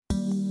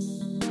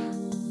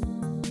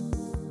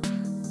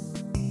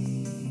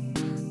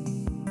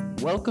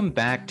Welcome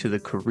back to the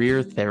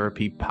Career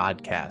Therapy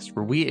Podcast,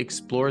 where we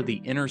explore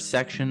the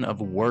intersection of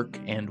work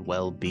and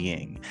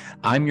well-being.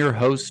 I'm your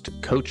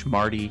host, Coach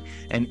Marty,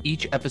 and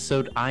each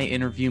episode I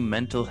interview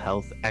mental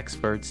health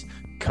experts,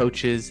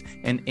 coaches,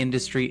 and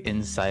industry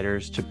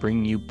insiders to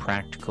bring you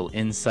practical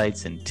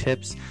insights and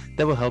tips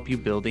that will help you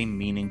build a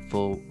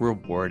meaningful,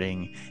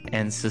 rewarding,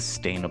 and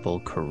sustainable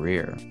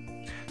career.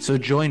 So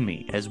join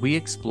me as we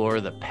explore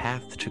the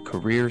path to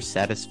career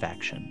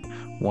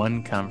satisfaction,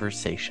 one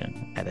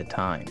conversation at a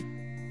time.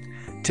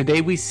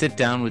 Today we sit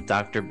down with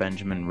Dr.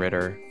 Benjamin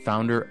Ritter,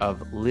 founder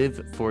of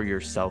Live for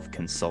Yourself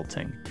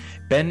Consulting.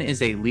 Ben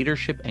is a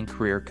leadership and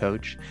career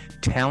coach,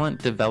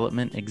 talent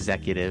development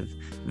executive,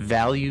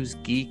 values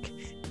geek,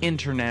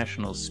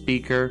 international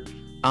speaker,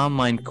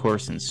 online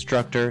course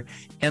instructor,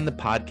 and the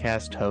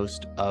podcast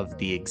host of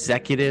The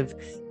Executive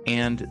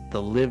and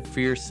the Live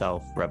for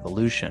Yourself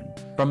Revolution.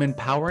 From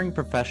empowering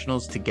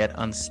professionals to get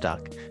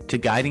unstuck, to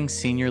guiding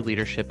senior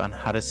leadership on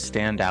how to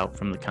stand out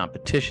from the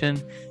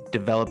competition,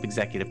 develop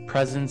executive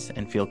presence,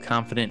 and feel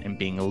confident in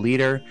being a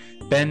leader,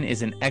 Ben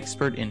is an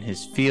expert in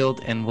his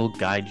field and will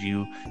guide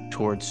you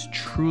towards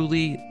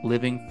truly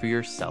living for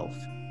yourself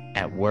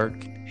at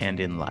work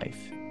and in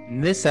life. In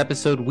this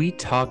episode, we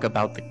talk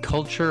about the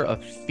culture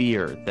of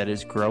fear that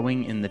is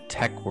growing in the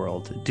tech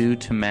world due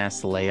to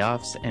mass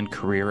layoffs and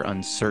career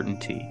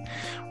uncertainty.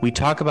 We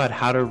talk about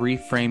how to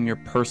reframe your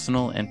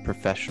personal and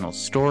professional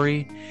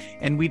story,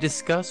 and we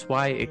discuss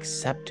why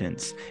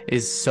acceptance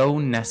is so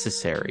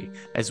necessary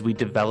as we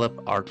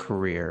develop our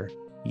career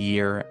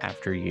year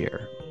after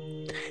year.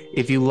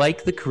 If you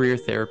like the Career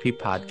Therapy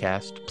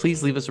Podcast,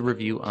 please leave us a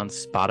review on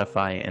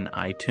Spotify and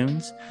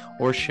iTunes,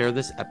 or share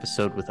this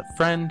episode with a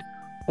friend,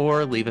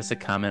 or leave us a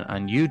comment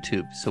on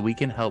YouTube so we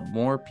can help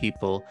more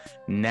people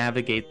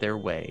navigate their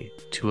way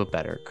to a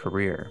better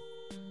career.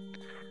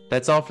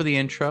 That's all for the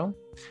intro.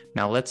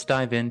 Now let's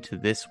dive into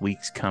this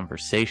week's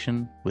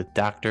conversation with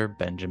Dr.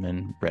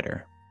 Benjamin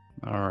Ritter.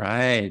 All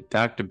right,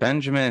 Dr.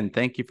 Benjamin,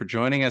 thank you for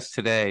joining us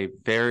today.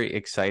 Very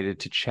excited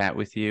to chat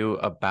with you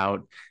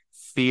about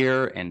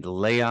fear and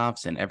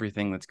layoffs and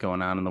everything that's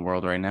going on in the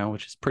world right now,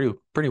 which is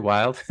pretty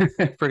wild,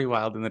 pretty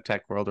wild in the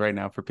tech world right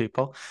now for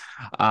people.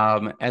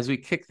 As we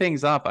kick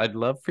things off, I'd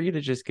love for you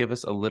to just give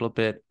us a little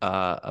bit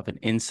of an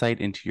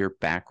insight into your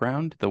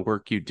background, the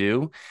work you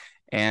do,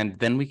 and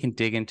then we can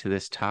dig into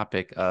this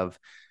topic of,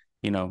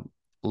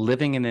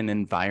 living in an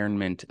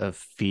environment of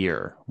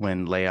fear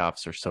when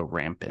layoffs are so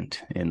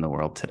rampant in the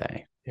world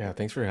today. Yeah,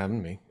 thanks for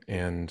having me.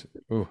 And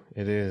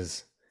it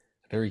is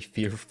very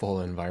fearful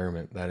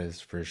environment, that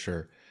is for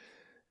sure.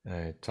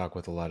 I talk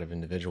with a lot of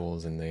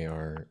individuals and they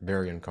are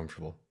very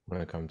uncomfortable when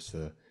it comes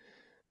to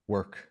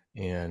work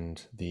and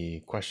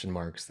the question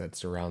marks that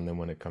surround them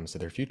when it comes to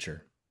their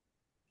future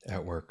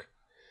at work.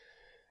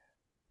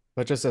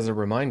 But just as a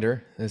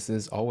reminder, this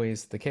is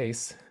always the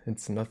case.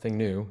 It's nothing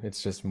new.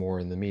 It's just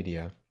more in the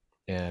media.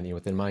 And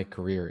within my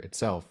career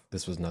itself,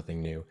 this was nothing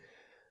new.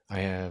 I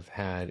have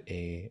had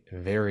a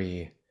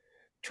very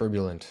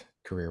turbulent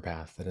career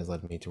path that has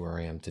led me to where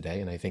I am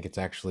today. And I think it's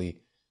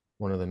actually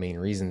one of the main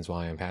reasons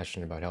why I'm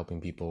passionate about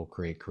helping people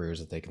create careers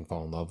that they can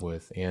fall in love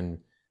with and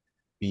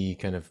be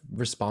kind of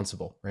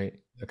responsible, right?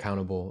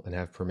 Accountable and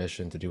have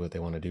permission to do what they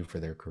want to do for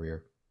their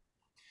career.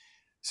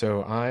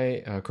 So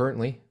I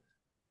currently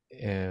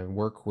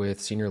work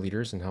with senior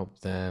leaders and help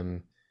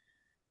them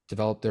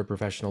develop their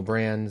professional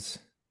brands,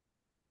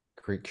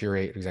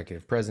 curate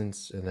executive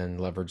presence, and then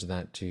leverage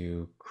that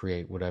to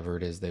create whatever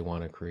it is they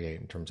want to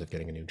create in terms of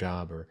getting a new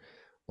job or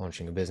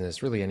launching a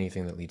business, really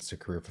anything that leads to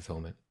career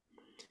fulfillment.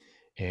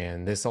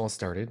 And this all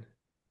started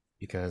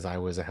because I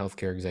was a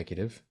healthcare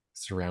executive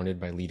surrounded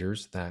by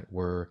leaders that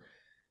were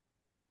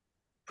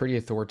pretty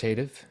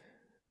authoritative,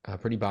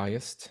 pretty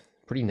biased,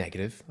 pretty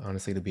negative,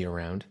 honestly, to be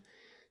around,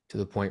 to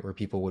the point where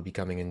people would be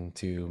coming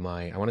into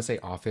my, I want to say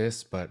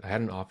office, but I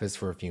had an office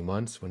for a few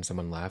months when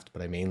someone left,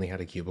 but I mainly had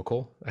a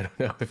cubicle. I don't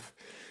know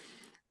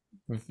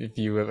if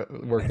you have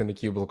worked in a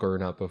cubicle or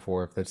not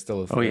before, if that's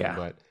still a thing. Oh, yeah.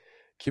 But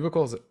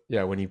cubicles,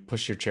 yeah, when you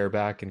push your chair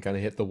back and kind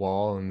of hit the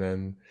wall and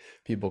then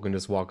people can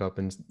just walk up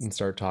and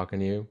start talking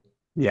to you.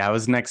 Yeah, I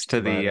was next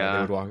to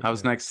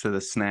next to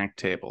the snack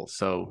table,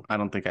 so I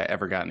don't think I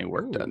ever got any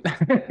work done.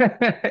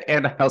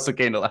 And I also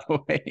gained a lot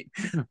of weight.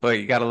 But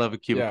you gotta love a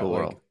cubicle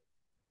world.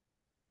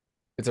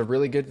 It's a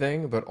really good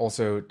thing, but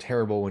also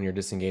terrible when you're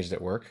disengaged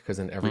at work, because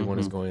then everyone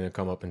is going to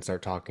come up and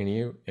start talking to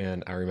you.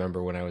 And I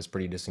remember when I was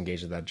pretty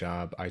disengaged at that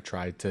job, I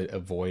tried to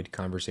avoid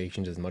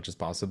conversations as much as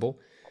possible,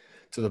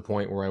 to the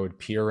point where I would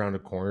peer around a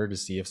corner to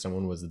see if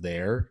someone was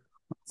there,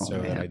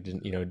 that I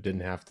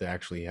didn't have to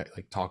actually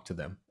talk to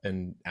them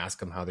and ask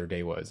them how their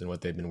day was and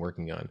what they'd been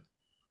working on.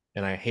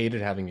 And I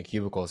hated having a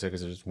cubicle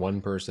because there's one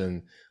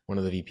person, one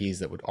of the VPs,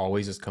 that would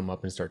always just come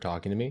up and start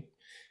talking to me,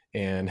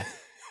 and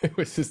it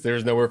was just,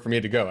 there's nowhere for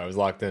me to go. I was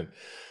locked in.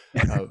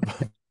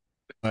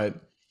 But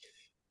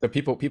the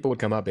people would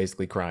come up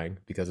basically crying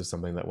because of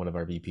something that one of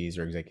our VPs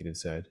or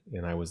executives said,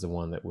 and I was the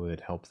one that would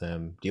help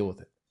them deal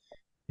with it.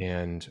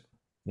 And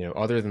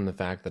other than the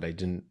fact that I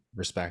didn't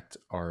respect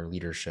our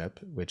leadership,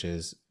 which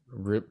is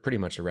pretty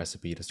much a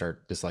recipe to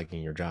start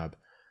disliking your job.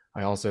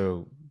 I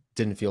also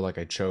didn't feel like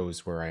I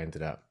chose where I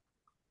ended up.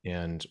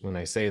 And when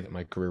I say that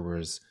my career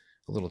was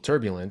a little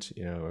turbulent,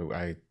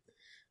 I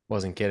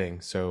wasn't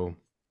kidding. So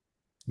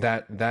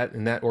that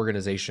in that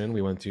organization,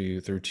 we went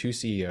through two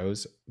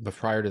CEOs. But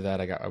prior to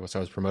that, I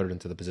was promoted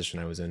into the position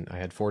I was in. I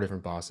had 4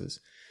 different bosses.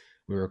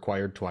 We were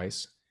acquired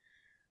twice.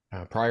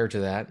 Prior to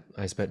that,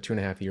 I spent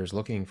 2.5 years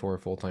looking for a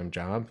full-time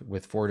job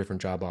with 4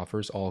 different job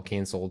offers, all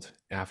canceled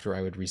after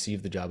I would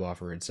receive the job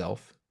offer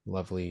itself.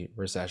 Lovely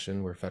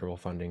recession where federal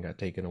funding got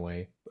taken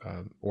away,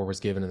 or was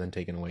given and then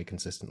taken away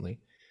consistently.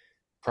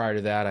 Prior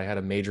to that, I had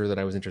a major that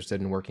I was interested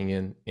in working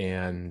in,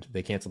 and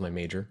they canceled my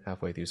major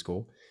halfway through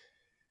school.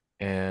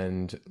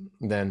 And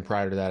then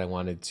prior to that, I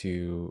wanted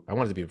to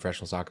be a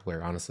professional soccer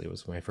player. Honestly, it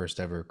was my first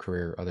ever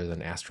career other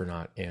than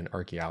astronaut and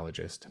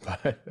archaeologist,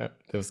 but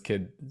those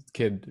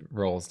kid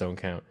roles don't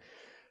count.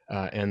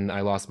 And I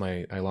lost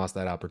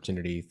that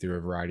opportunity through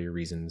a variety of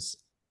reasons,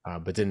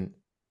 but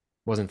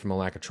wasn't from a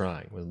lack of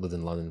trying. We lived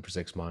in London for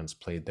 6 months,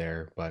 played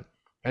there, but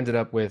ended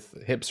up with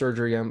hip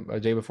surgery a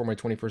day before my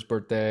 21st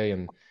birthday,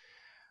 and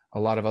a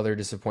lot of other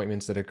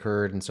disappointments that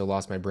occurred, and so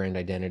lost my brand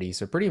identity.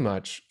 So pretty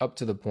much up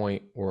to the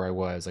point where I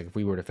was, like, if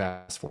we were to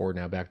fast forward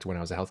now back to when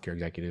I was a healthcare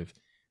executive,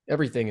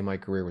 everything in my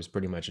career was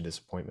pretty much a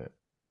disappointment.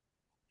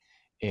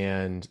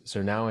 And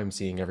so now I'm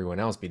seeing everyone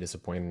else be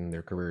disappointed in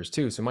their careers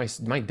too. So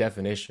my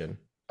definition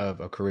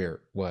of a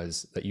career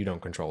was that you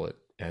don't control it,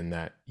 and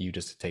that you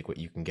just take what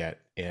you can get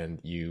and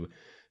you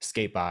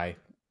skate by,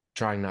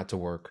 trying not to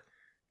work,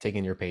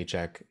 taking your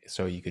paycheck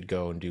so you could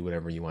go and do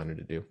whatever you wanted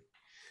to do.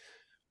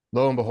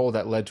 Lo and behold,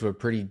 that led to a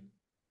pretty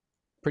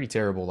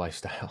terrible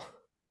lifestyle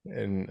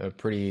and a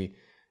pretty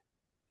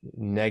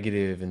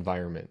negative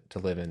environment to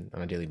live in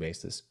on a daily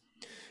basis.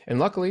 And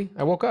luckily,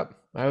 I woke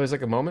up. I was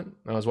like a moment.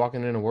 I was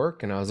walking into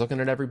work and I was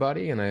looking at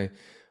everybody and I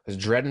was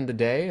dreading the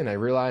day, and I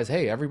realized,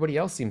 hey, everybody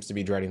else seems to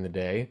be dreading the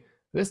day.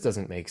 This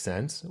doesn't make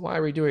sense. Why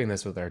are we doing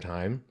this with our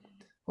time?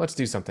 Let's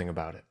do something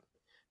about it.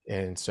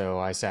 And so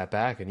I sat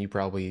back, and you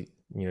probably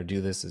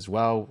do this as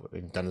well.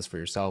 You've done this for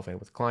yourself and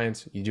with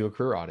clients. You do a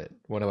career audit.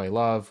 What do I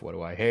love? What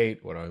do I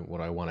hate? What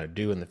do I want to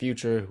do in the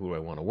future? Who do I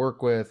want to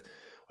work with?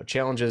 What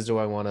challenges do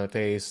I want to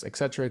face, et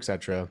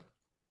cetera,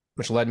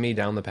 which led me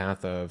down the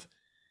path of,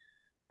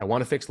 I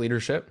want to fix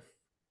leadership.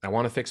 I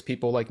want to fix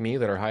people like me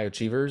that are high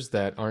achievers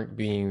that aren't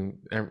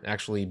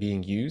actually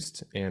being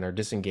used and are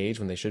disengaged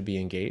when they should be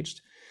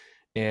engaged.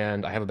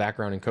 And I have a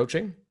background in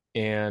coaching,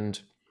 and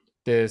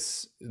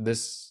these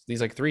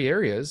like 3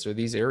 areas, or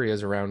these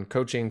areas around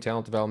coaching,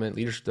 talent development,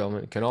 leadership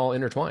development, can all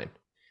intertwine.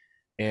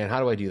 And how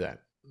do I do that?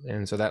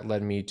 And so that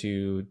led me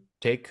to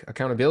take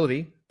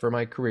accountability for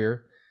my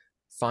career,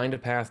 find a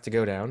path to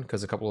go down,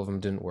 because a couple of them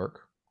didn't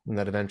work. And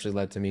that eventually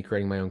led to me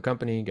creating my own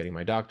company, getting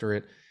my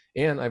doctorate.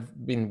 And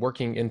I've been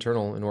working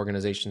internal in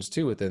organizations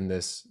too within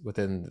this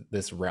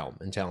realm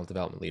in talent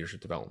development,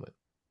 leadership development.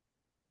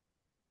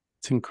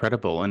 It's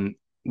incredible. And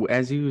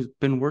as you've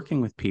been working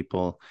with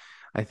people,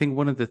 I think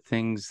one of the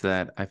things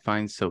that I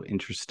find so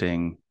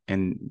interesting,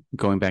 and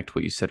going back to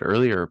what you said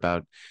earlier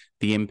about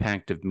the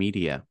impact of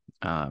media,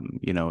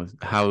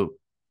 how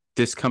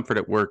discomfort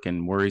at work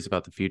and worries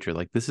about the future,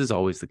 like, this is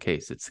always the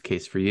case. It's the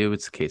case for you.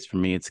 It's the case for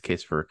me. It's the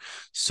case for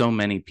so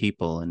many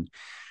people. And,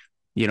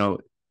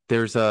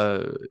 there's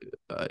a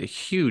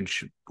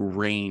huge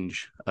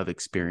range of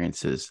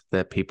experiences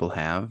that people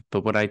have.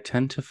 But what I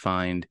tend to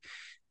find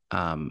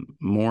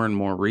more and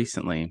more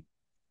recently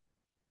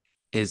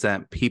is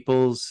that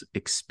people's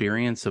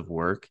experience of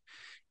work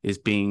is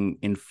being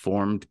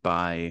informed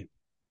by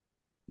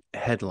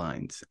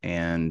headlines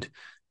and,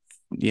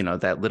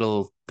 that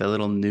little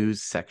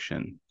news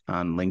section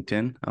on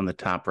LinkedIn on the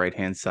top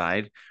right-hand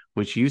side,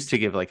 which used to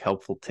give like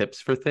helpful tips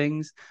for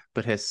things,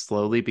 but has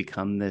slowly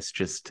become this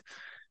just,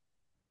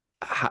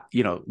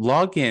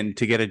 log in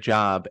to get a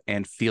job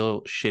and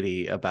feel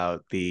shitty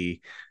about the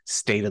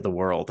state of the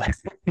world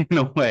in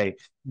a way.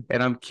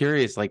 And I'm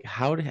curious, like,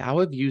 how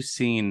have you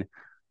seen,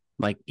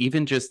 like,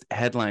 even just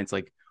headlines,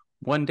 like,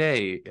 one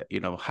day,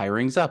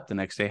 hiring's up, the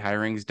next day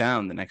hiring's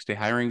down, the next day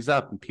hiring's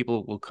up, and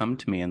people will come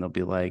to me and they'll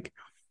be like,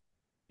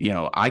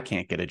 I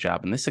can't get a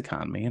job in this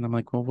economy. And I'm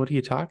like, well, what are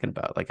you talking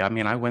about? Like, I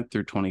mean, I went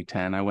through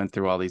 2010, I went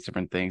through all these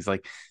different things.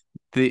 Like,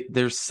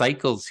 there's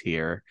cycles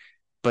here,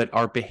 but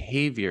our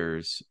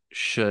behaviors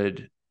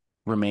should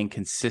remain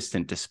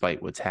consistent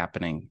despite what's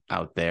happening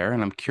out there.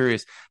 And I'm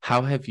curious,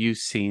 how have you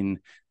seen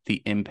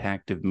the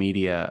impact of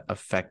media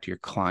affect your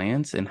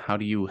clients, and how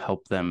do you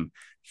help them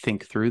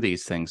think through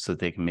these things so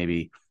they can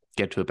maybe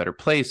get to a better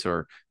place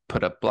or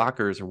put up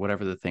blockers or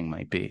whatever the thing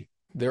might be?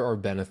 There are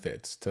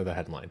benefits to the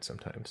headline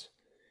sometimes.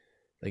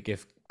 Like,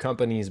 if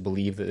companies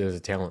believe that there's a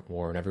talent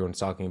war and everyone's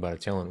talking about a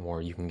talent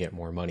war, you can get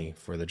more money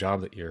for the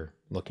job that you're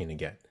looking to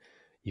get.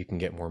 You can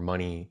get more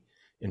money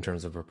in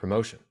terms of a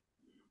promotion.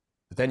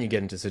 But then you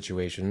get into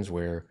situations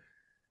where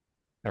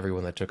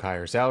everyone that took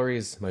higher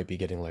salaries might be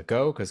getting let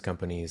go because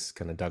companies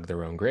kind of dug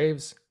their own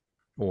graves.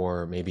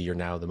 Or maybe you're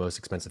now the most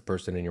expensive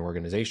person in your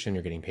organization.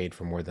 You're getting paid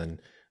for more than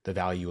the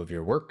value of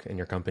your work, and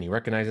your company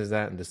recognizes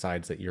that and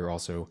decides that you're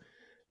also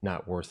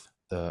not worth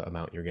the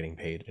amount you're getting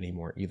paid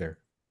anymore either.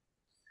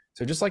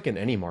 So just like in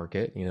any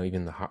market,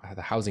 even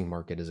the housing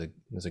market is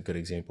a good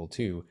example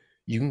too.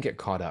 You can get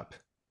caught up.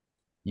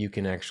 You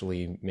can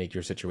actually make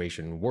your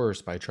situation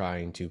worse by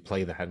trying to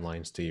play the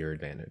headlines to your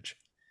advantage.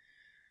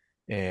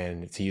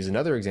 And to use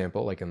another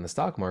example, like in the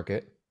stock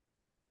market,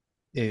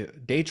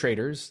 day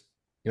traders,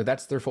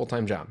 that's their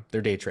full-time job.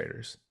 They're day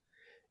traders.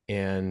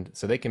 And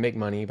so they can make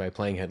money by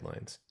playing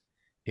headlines.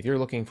 If you're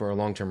looking for a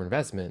long-term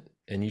investment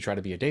and you try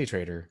to be a day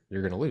trader,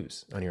 you're going to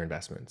lose on your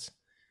investments.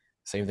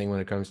 Same thing when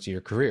it comes to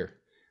your career.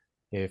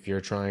 If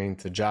you're trying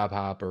to job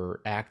hop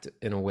or act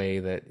in a way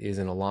that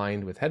isn't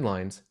aligned with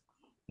headlines,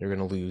 you're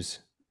going to lose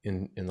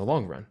in the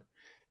long run.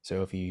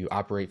 So if you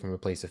operate from a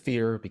place of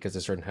fear because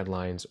of certain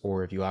headlines,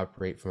 or if you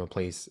operate from a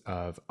place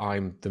of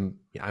I'm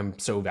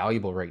so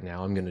valuable right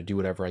now, I'm going to do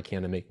whatever I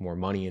can to make more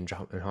money and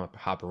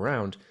hop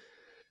around,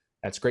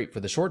 that's great for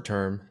the short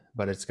term,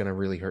 but it's going to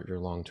really hurt your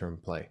long-term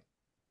play.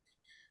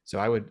 So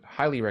I would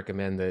highly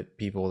recommend that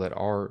people that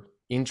are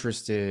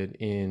interested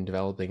in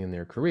developing in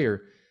their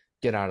career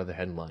get out of the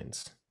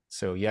headlines.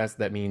 So yes,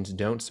 that means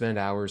don't spend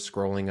hours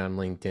scrolling on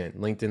LinkedIn.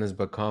 LinkedIn has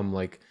become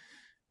like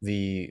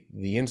the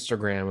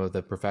Instagram of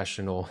the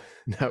professional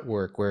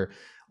network, where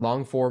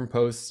long form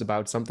posts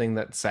about something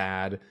that's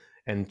sad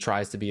and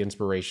tries to be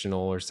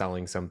inspirational or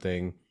selling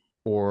something,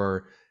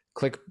 or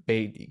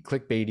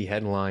clickbaity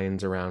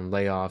headlines around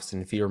layoffs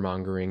and fear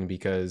mongering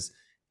because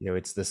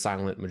it's the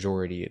silent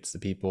majority. It's the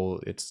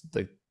people, it's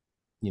the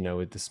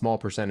the small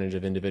percentage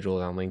of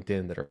individuals on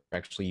LinkedIn that are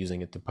actually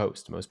using it to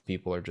post. Most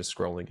people are just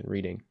scrolling and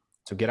reading.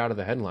 So get out of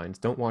the headlines.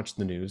 Don't watch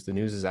the news. The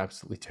news is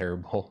absolutely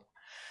terrible.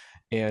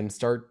 And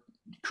start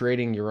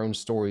creating your own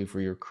story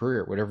for your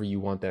career, whatever you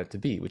want that to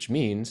be, which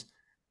means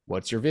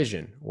what's your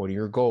vision? What are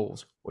your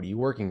goals? What are you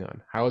working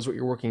on? How is what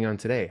you're working on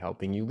today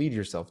helping you lead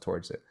yourself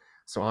towards it?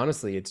 So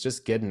honestly, it's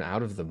just getting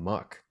out of the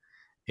muck.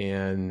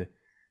 And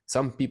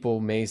some people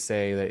may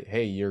say that,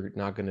 hey, you're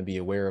not going to be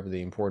aware of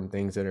the important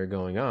things that are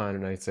going on.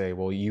 And I say,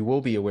 well, you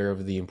will be aware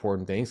of the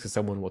important things because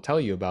someone will tell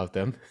you about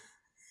them.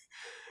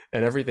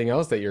 And everything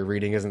else that you're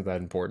reading isn't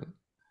that important.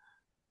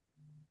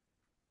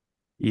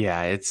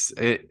 Yeah,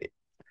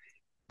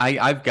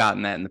 I've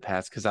gotten that in the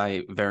past because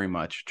I very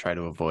much try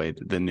to avoid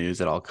the news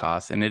at all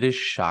costs. And it is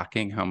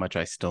shocking how much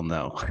I still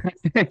know.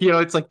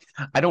 It's like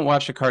I don't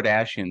watch the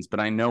Kardashians, but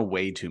I know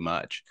way too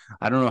much.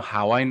 I don't know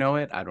how I know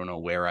it. I don't know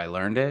where I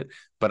learned it,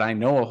 but I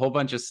know a whole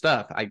bunch of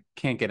stuff. I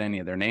can't get any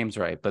of their names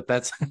right, but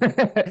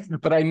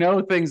but I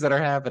know things that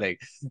are happening.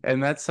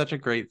 And that's such a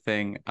great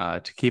thing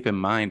to keep in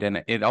mind.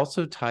 And it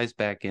also ties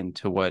back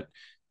into what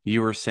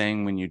you were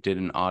saying when you did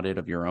an audit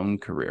of your own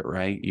career,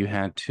 right? You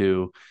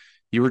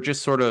were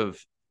just sort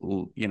of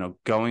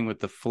going with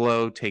the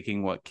flow,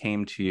 taking what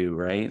came to you,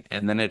 right?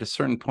 And then at a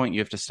certain point,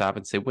 you have to stop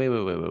and say,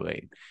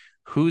 wait.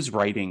 Who's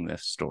writing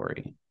this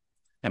story?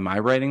 Am I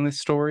writing this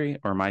story,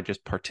 or am I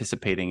just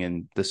participating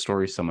in the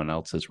story someone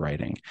else is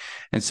writing?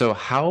 And so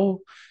how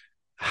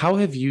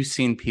have you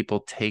seen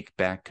people take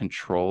back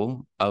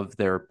control of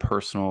their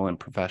personal and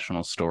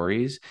professional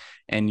stories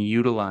and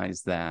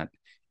utilize that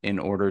in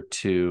order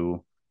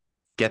to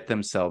get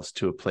themselves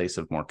to a place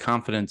of more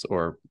confidence,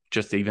 or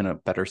just even a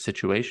better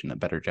situation, a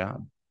better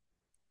job?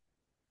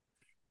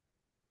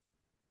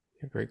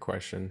 Great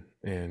question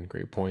and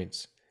great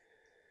points.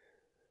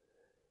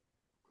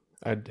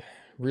 I'd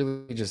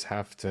really just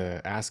have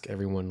to ask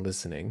everyone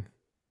listening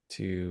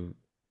to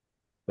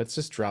let's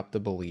just drop the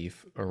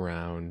belief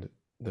around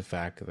the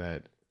fact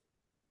that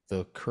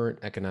the current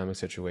economic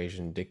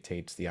situation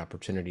dictates the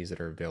opportunities that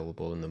are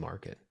available in the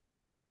market.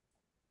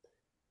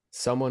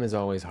 Someone is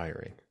always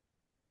hiring.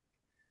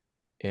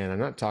 And I'm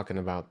not talking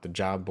about the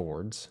job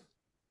boards.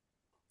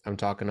 I'm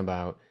talking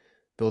about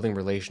building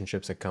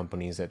relationships at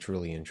companies that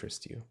truly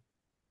interest you,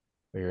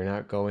 where you're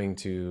not going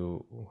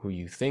to who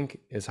you think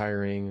is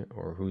hiring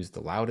or who's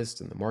the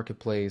loudest in the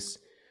marketplace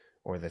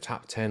or the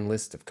top 10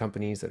 list of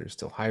companies that are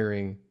still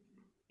hiring.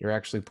 You're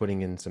actually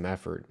putting in some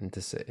effort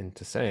into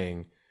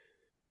saying,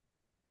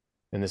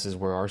 and this is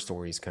where our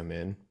stories come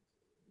in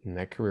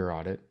that career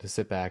audit, to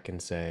sit back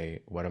and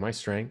say, what are my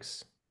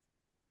strengths?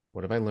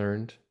 What have I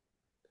learned?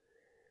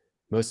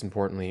 Most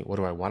importantly, what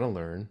do I want to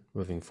learn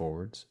moving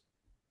forwards?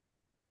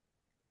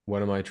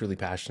 What am I truly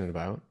passionate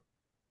about?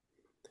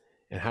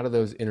 And how do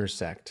those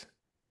intersect?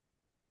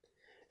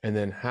 And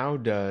then how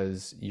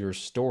does your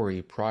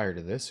story prior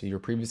to this, so your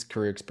previous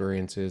career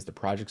experiences, the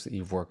projects that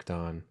you've worked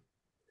on,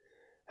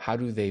 how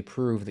do they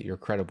prove that you're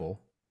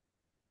credible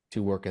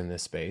to work in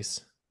this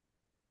space?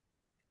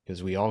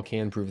 Because we all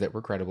can prove that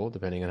we're credible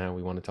depending on how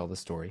we want to tell the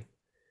story.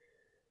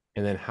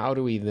 And then how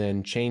do we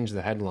then change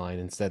the headline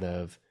instead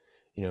of,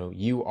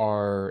 you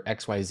are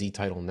XYZ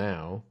title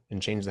now,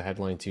 and change the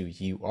headline to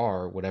you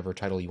are whatever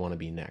title you want to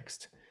be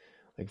next.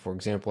 Like, for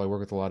example, I work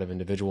with a lot of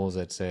individuals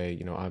that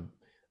say,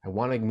 I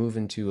want to move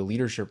into a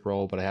leadership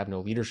role, but I have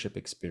no leadership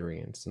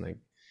experience.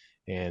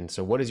 And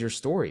so what is your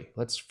story?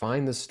 Let's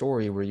find the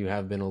story where you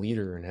have been a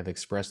leader and have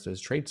expressed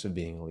those traits of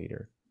being a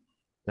leader.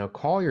 Now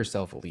call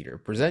yourself a leader,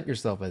 present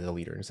yourself as a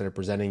leader instead of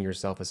presenting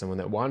yourself as someone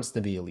that wants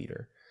to be a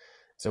leader.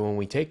 So when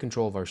we take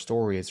control of our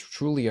story, it's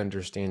truly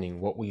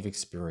understanding what we've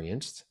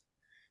experienced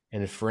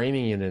and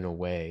framing it in a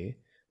way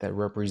that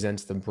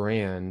represents the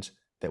brand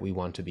that we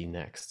want to be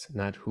next,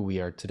 not who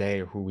we are today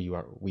or who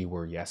we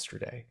were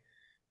yesterday.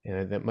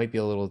 And that might be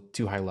a little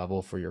too high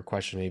level for your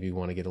question. Maybe you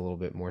want to get a little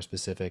bit more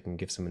specific and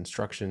give some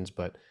instructions,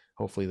 but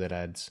hopefully that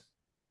adds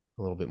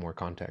a little bit more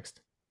context.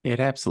 It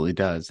absolutely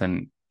does.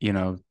 And, you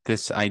know,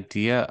 this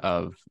idea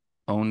of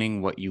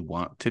owning what you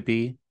want to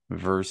be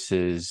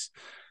versus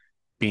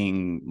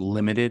being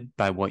limited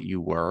by what you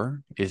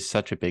were is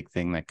such a big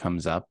thing that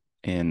comes up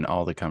in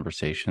all the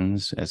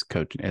conversations as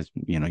coach, as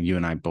you know, you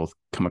and I both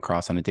come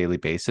across on a daily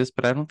basis.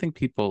 But I don't think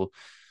people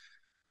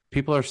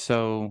are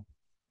so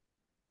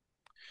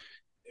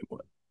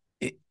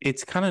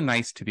it's kind of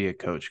nice to be a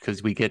coach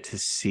because we get to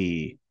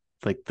see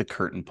like the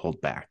curtain pulled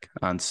back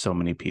on so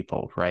many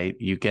people, right?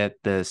 You get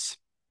this,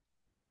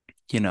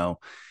 you know,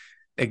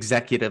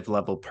 executive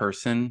level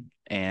person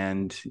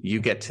and you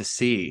get to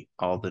see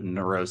all the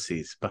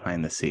neuroses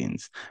behind the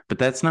scenes. But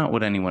that's not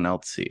what anyone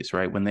else sees,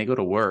 right? When they go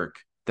to work,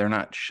 they're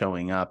not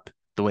showing up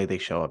the way they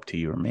show up to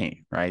you or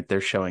me, right?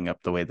 They're showing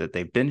up the way that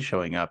they've been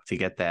showing up to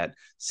get that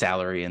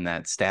salary and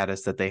that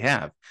status that they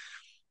have.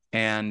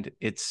 And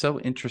it's so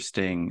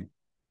interesting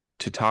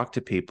to talk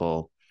to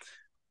people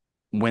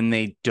when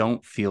they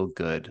don't feel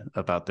good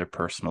about their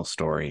personal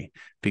story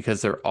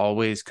because they're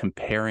always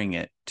comparing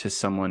it to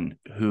someone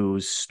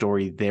whose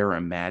story they're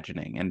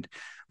imagining. And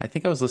I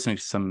think I was listening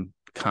to some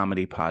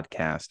comedy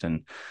podcast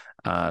and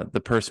the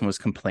person was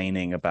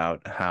complaining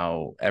about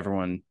how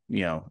everyone,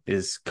 you know,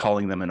 is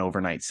calling them an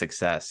overnight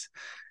success.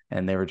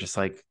 And they were just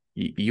like,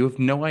 you have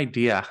no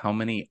idea how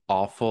many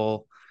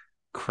awful,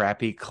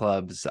 crappy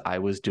clubs I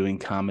was doing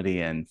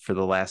comedy in for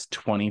the last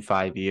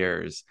 25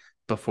 years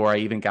before I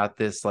even got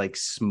this like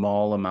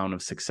small amount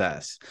of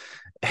success.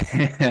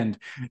 and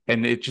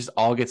it just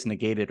all gets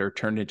negated or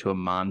turned into a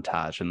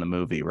montage in the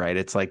movie, right?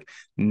 It's like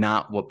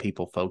not what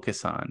people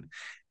focus on.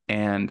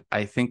 And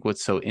I think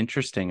what's so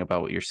interesting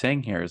about what you're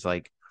saying here is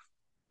like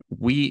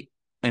we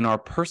in our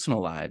personal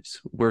lives,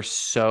 we're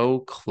so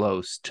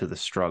close to the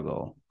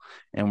struggle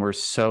and we're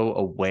so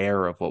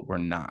aware of what we're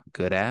not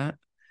good at.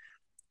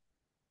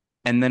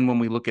 And then when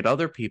we look at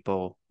other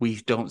people, we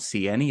don't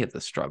see any of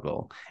the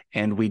struggle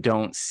and we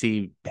don't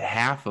see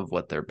half of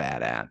what they're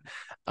bad at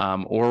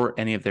or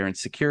any of their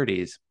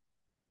insecurities.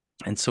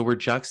 And so we're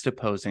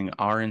juxtaposing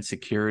our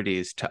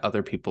insecurities to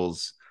other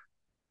people's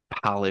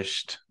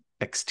polished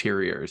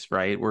exteriors,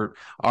 right? We're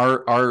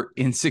our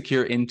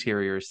insecure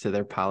interiors to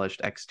their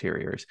polished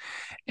exteriors.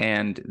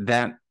 And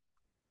that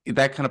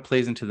kind of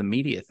plays into the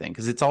media thing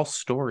because it's all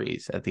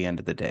stories at the end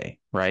of the day,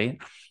 right?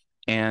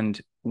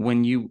 And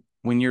when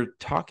you're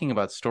talking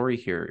about story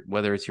here,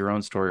 whether it's your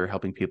own story or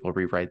helping people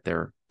rewrite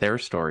their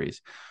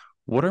stories,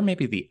 what are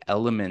maybe the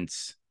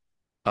elements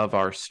of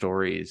our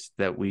stories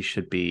that we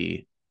should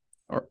be,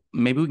 or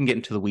maybe we can get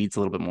into the weeds a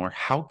little bit more.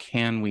 How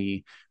can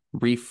we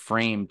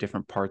reframe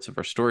different parts of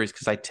our stories?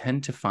 Because I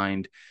tend to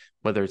find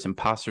whether it's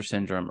imposter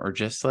syndrome or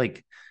just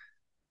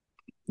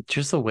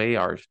the way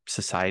our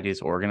society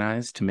is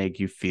organized to make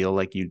you feel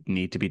like you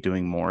need to be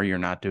doing more, you're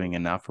not doing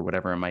enough, or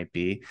whatever it might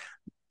be.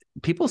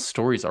 People's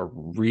stories are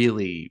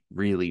really,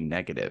 really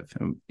negative.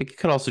 It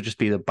could also just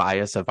be the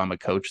bias of I'm a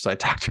coach, so I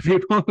talk to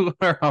people who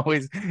are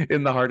always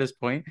in the hardest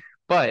point.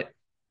 But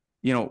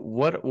you know,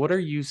 what are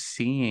you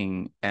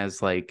seeing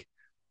as like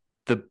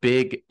the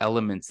big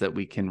elements that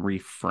we can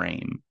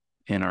reframe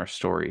in our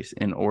stories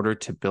in order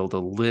to build a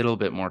little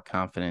bit more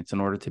confidence,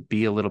 in order to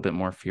be a little bit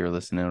more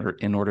fearless,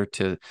 in order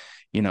to,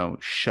 you know,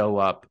 show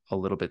up a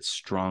little bit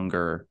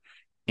stronger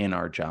in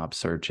our job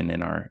search and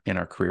in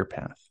our career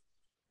path?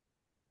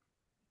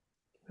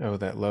 Oh,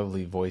 that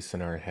lovely voice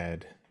in our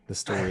head, the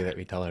story that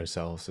we tell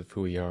ourselves of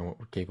who we are and what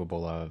we're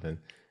capable of, and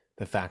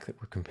the fact that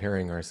we're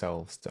comparing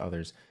ourselves to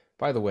others.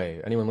 By the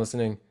way, anyone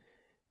listening,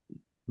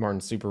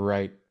 Martin's super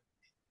right.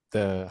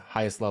 The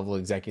highest level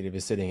executive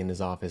is sitting in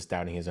his office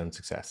doubting his own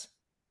success,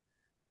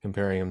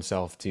 comparing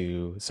himself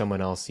to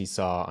someone else he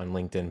saw on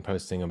LinkedIn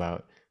posting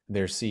about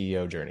their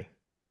CEO journey.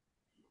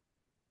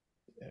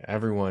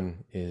 Anyone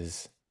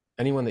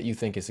that you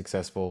think is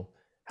successful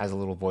has a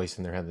little voice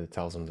in their head that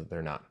tells them that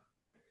they're not.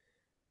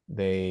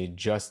 They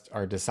just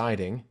are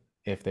deciding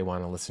if they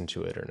want to listen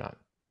to it or not.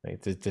 Right?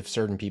 If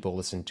certain people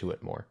listen to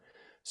it more,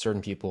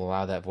 certain people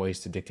allow that voice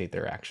to dictate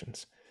their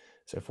actions.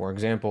 So for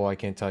example, I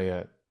can't tell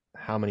you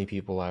how many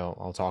people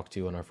I'll talk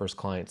to in our first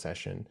client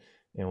session,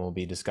 and we'll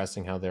be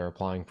discussing how they're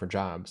applying for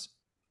jobs.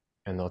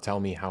 And they'll tell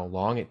me how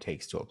long it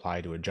takes to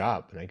apply to a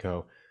job. And I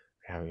go,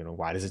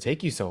 why does it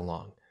take you so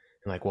long?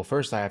 And like, well,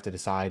 first I have to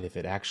decide if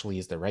it actually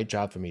is the right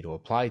job for me to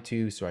apply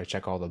to. So I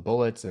check all the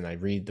bullets and I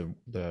read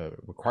the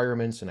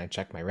requirements and I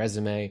check my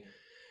resume.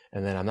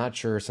 And then I'm not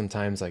sure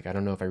sometimes, like, I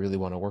don't know if I really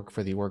want to work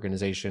for the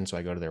organization. So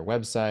I go to their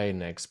website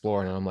and I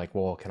explore and I'm like,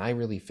 well, can I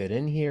really fit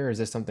in here? Is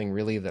this something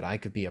really that I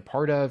could be a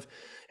part of?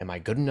 Am I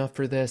good enough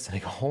for this? And I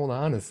go, hold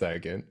on a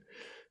second.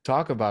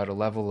 Talk about a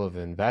level of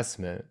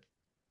investment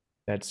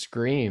that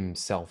screams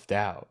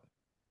self-doubt.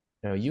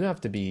 Now, you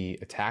have to be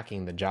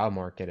attacking the job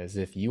market as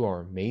if you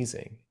are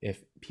amazing,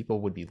 if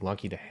people would be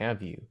lucky to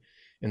have you,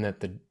 and that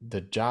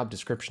the job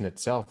description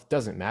itself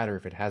doesn't matter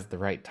if it has the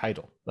right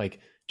title. Like,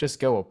 just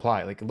go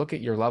apply. Like, look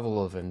at your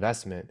level of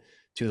investment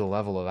to the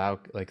level of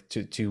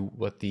to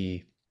what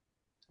the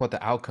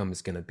outcome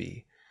is going to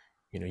be.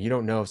 You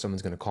don't know if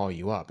someone's going to call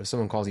you up. If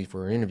someone calls you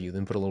for an interview,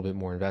 then put a little bit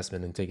more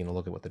investment in taking a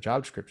look at what the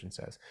job description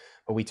says.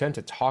 But we tend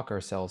to talk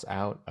ourselves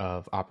out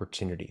of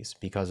opportunities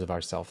because of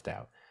our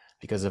self-doubt,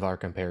 because of our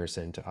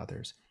comparison to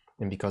others,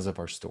 and because of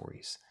our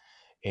stories.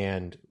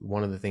 And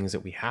one of the things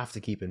that we have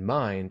to keep in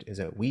mind is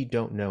that we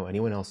don't know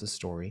anyone else's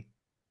story,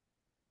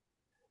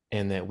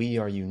 and that we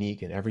are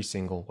unique in every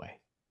single way.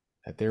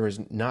 That there is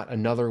not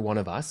another one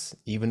of us.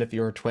 Even if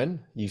you're a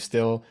twin, you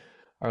still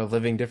are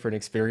living different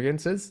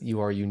experiences. You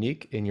are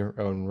unique in your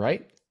own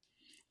right.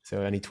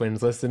 So any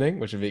twins listening,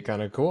 which would be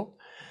kind of cool.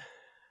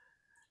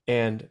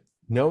 And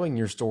knowing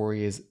your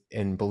story is,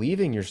 and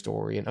believing your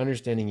story and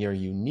understanding your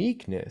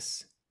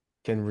uniqueness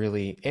can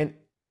really, and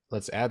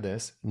let's add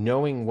this,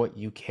 knowing what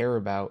you care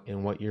about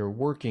and what you're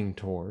working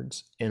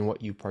towards and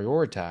what you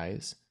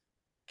prioritize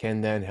can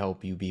then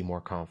help you be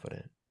more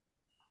confident.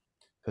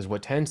 Because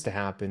what tends to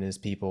happen is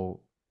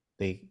people,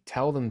 they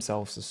tell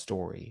themselves a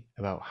story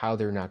about how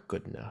they're not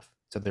good enough.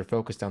 So they're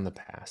focused on the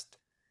past,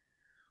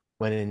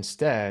 when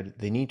instead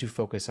they need to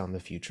focus on the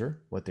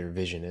future, what their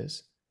vision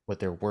is, what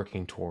they're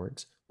working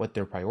towards, what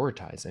they're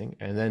prioritizing,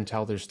 and then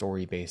tell their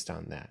story based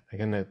on that.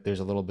 Again, there's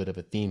a little bit of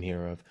a theme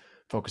here of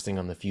focusing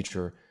on the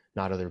future,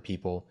 not other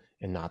people,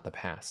 and not the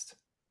past.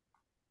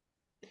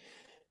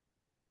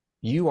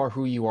 You are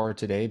who you are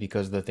today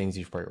because of the things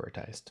you've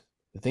prioritized.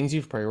 The things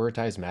you've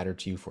prioritized matter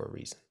to you for a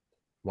reason.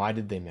 Why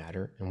did they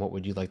matter, and what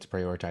would you like to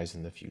prioritize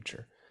in the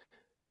future?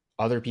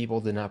 Other people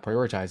did not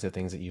prioritize the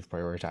things that you've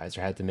prioritized,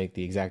 or had to make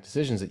the exact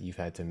decisions that you've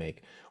had to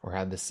make, or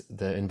had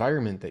the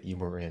environment that you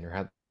were in,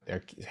 or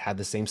had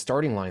the same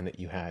starting line that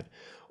you had.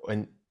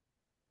 And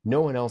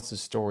no one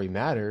else's story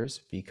matters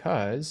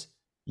because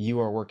you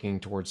are working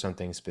towards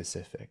something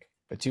specific.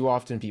 But too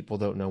often people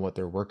don't know what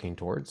they're working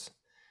towards,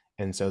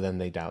 and so then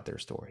they doubt their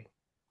story.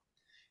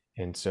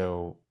 And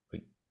so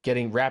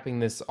wrapping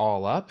this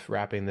all up,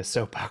 wrapping the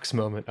soapbox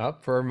moment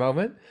up for a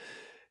moment,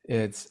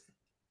 it's,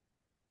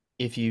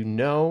 if you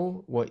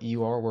know what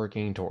you are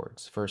working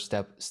towards, first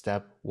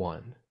step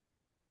one,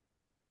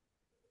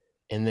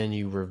 and then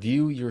you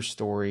review your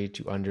story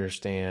to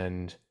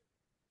understand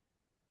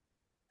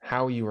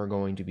how you are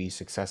going to be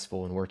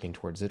successful in working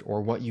towards it,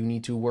 or what you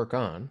need to work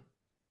on,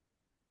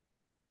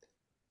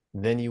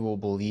 then you will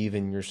believe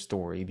in your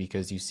story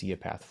because you see a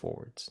path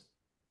forwards.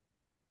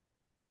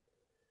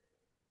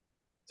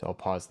 So I'll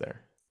pause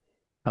there.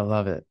 I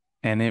love it.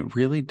 And it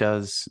really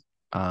does,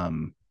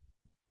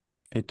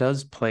 it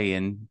does play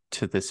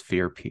into this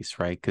fear piece,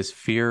 right? Because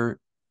fear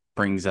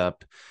brings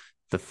up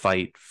the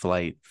fight,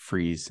 flight,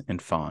 freeze, and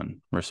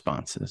fawn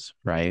responses,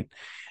 right?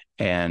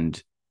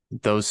 And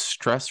those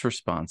stress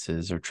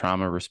responses or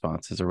trauma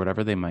responses or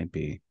whatever they might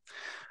be,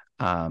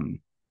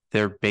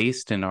 they're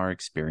based in our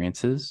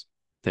experiences.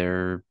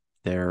 They're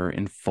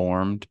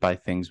informed by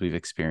things we've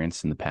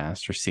experienced in the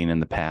past or seen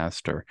in the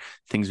past or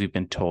things we've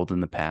been told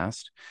in the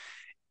past.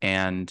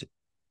 And,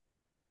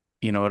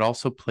 it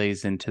also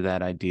plays into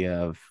that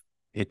idea of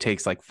it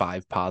takes like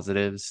 5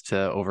 positives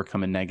to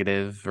overcome a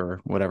negative or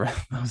whatever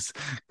those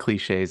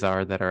cliches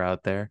are that are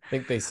out there. I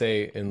think they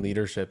say in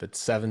leadership,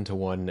 it's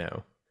 7-1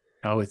 now.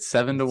 Oh, it's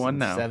 7-1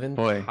 now. 7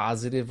 Boy.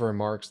 Positive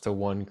remarks to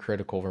 1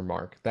 critical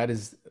remark. That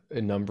is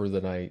a number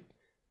that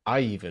I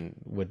even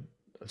would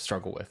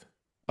struggle with.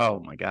 Oh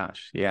my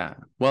gosh. Yeah.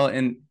 Well,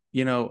 and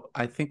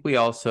I think we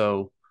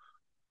also,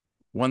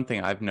 one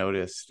thing I've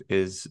noticed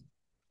is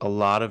a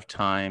lot of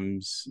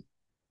times,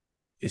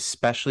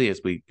 especially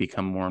as we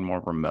become more and more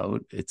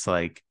remote, it's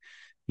like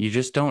you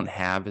just don't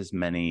have as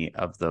many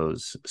of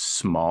those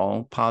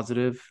small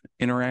positive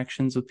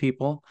interactions with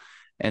people.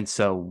 And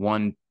so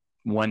one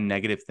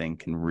negative thing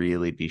can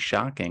really be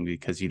shocking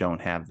because you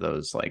don't have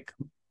those, like,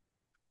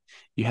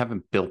 you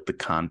haven't built the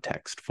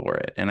context for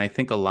it. And I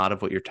think a lot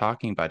of what you're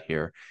talking about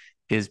here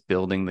is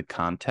building the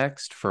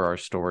context for our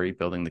story,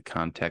 building the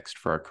context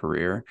for our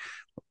career.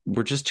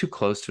 We're just too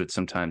close to it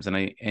sometimes.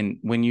 And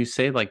when you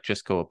say, like,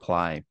 just go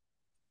apply,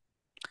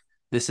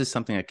 this is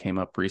something that came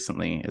up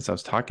recently as I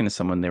was talking to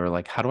someone. They were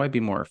like, how do I be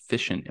more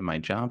efficient in my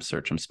job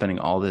search? I'm spending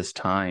all this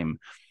time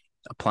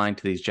applying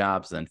to these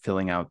jobs and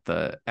filling out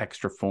the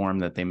extra form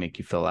that they make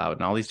you fill out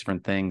and all these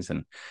different things.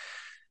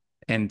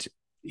 And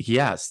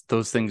yes,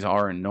 those things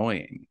are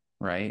annoying,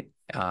 right?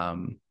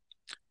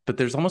 But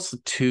there's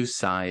almost 2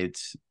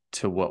 sides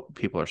to what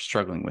people are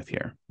struggling with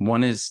here.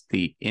 One is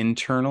the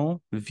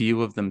internal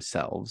view of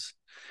themselves,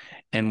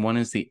 and one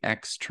is the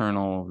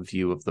external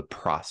view of the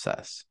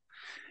process.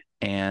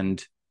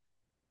 And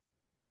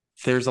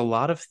there's a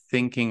lot of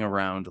thinking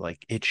around,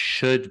 like, it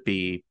should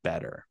be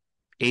better.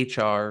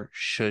 HR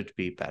should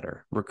be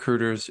better.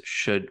 Recruiters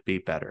should be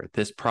better.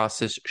 This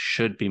process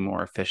should be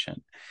more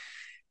efficient.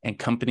 And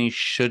companies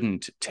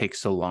shouldn't take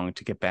so long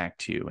to get back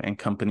to you. And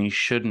companies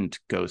shouldn't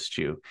ghost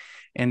you.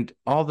 And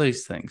all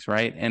these things,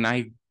 right? And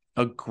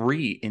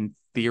agree in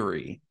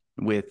theory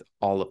with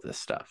all of this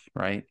stuff,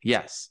 right?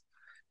 Yes,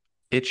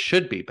 it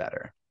should be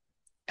better.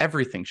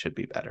 Everything should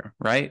be better,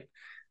 right?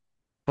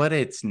 But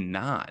it's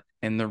not.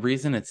 And the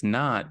reason it's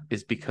not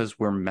is because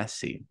we're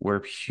messy.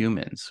 We're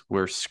humans.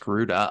 We're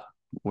screwed up.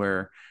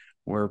 We're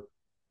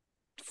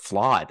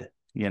flawed,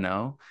 you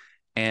know?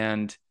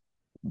 And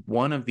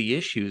one of the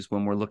issues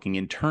when we're looking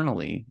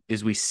internally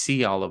is we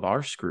see all of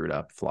our screwed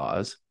up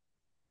flaws.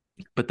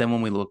 But then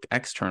when we look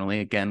externally,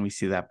 again, we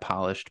see that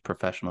polished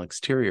professional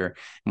exterior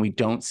and we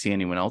don't see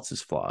anyone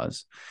else's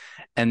flaws.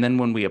 And then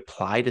when we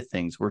apply to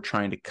things, we're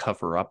trying to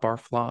cover up our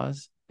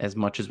flaws as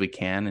much as we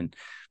can and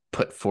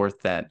put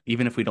forth that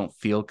even if we don't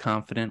feel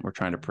confident, we're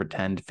trying to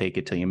pretend, fake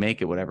it till you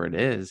make it, whatever it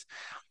is.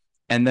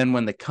 And then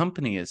when the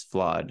company is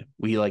flawed,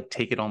 we like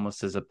take it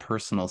almost as a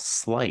personal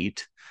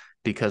slight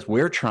because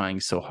we're trying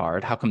so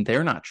hard. How come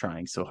they're not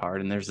trying so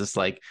hard? And there's this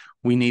like,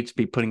 we need to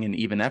be putting in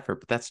even effort,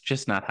 but that's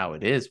just not how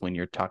it is when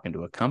you're talking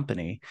to a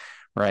company,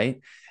 right?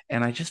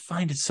 And I just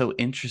find it so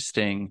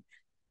interesting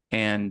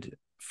and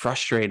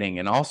frustrating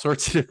and all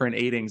sorts of different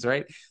aidings,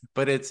 right?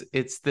 But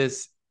it's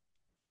this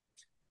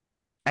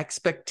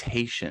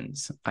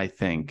expectations, I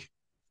think,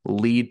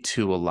 lead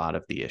to a lot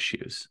of the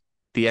issues.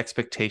 The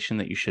expectation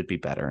that you should be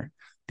better,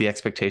 the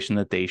expectation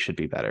that they should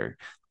be better,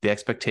 the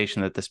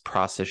expectation that this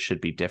process should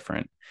be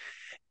different.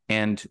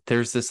 And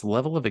there's this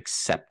level of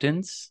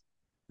acceptance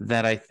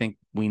that I think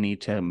we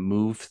need to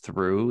move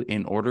through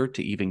in order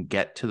to even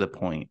get to the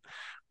point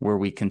where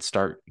we can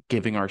start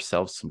giving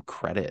ourselves some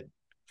credit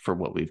for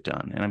what we've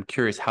done. And I'm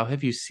curious, how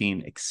have you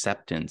seen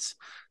acceptance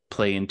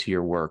play into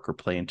your work or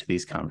play into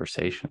these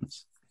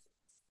conversations?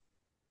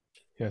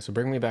 Yeah, so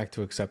bring me back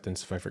to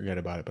acceptance if I forget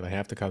about it, but I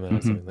have to comment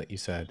on something that you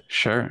said.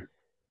 Sure.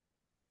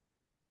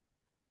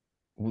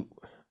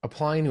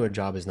 Applying to a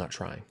job is not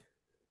trying.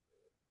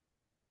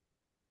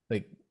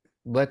 Like,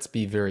 let's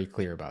be very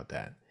clear about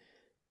that.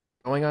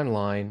 Going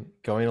online,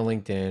 going to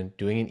LinkedIn,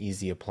 doing an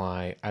easy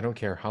apply, I don't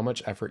care how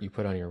much effort you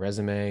put on your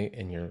resume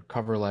and your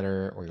cover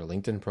letter or your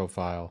LinkedIn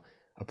profile,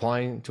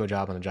 applying to a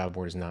job on a job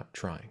board is not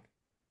trying.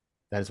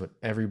 That is what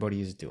everybody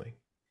is doing.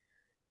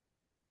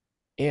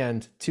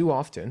 And too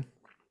often,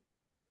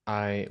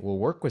 I will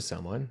work with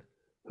someone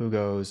who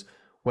goes,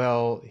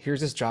 well,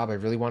 here's this job I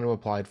really want to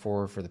apply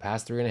for the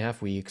past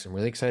 3.5 weeks. I'm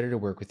really excited to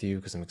work with you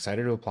because I'm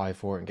excited to apply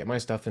for it and get my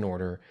stuff in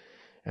order.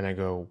 And I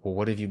go, well,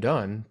 what have you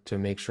done to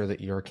make sure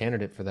that you're a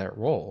candidate for that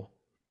role?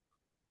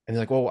 And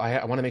they're like, well,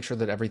 I want to make sure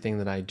that everything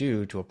that I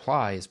do to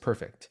apply is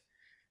perfect.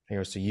 And I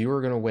go, so you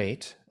are going to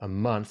wait a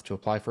month to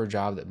apply for a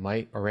job that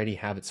might already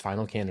have its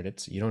final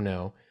candidates, you don't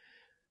know,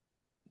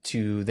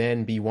 to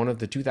then be one of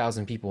the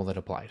 2,000 people that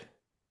applied.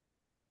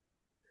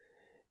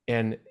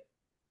 And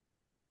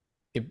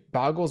it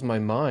boggles my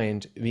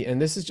mind.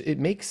 And it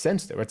makes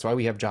sense though. That's why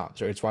we have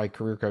jobs, right? It's why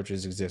career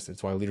coaches exist.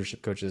 It's why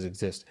leadership coaches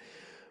exist.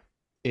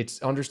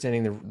 It's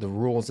understanding the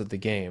rules of the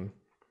game.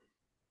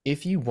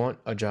 If you want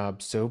a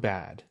job so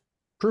bad,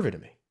 prove it to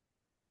me.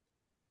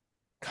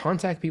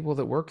 Contact people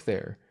that work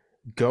there.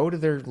 Go to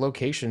their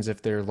locations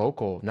if they're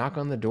local. Knock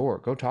on the door.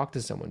 Go talk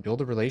to someone. Build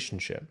a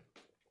relationship.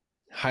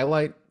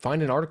 Find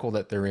an article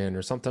that they're in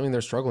or something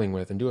they're struggling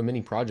with and do a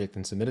mini project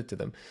and submit it to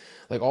them.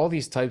 Like all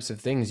these types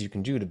of things you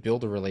can do to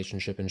build a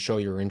relationship and show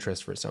your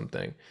interest for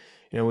something.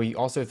 You know, we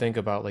also think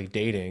about like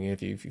dating.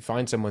 If you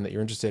find someone that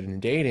you're interested in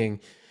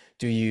dating,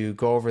 do you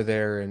go over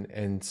there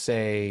and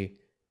say,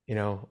 you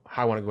know,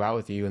 I want to go out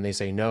with you, and they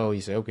say no, you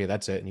say, okay,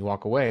 that's it, and you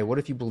walk away. What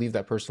if you believe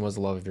that person was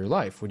the love of your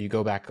life? Would you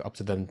go back up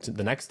to them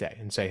the next day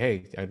and say,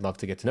 hey, I'd love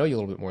to get to know you a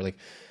little bit more? Like,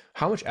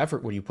 how much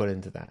effort would you put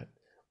into that?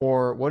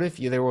 Or what if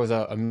there was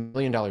a $1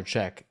 million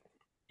check,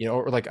 you know,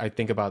 or like I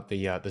think about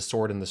the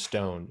sword and the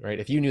stone, right?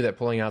 If you knew that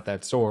pulling out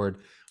that sword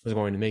was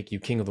going to make you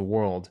king of the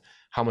world,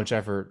 how much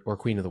effort, or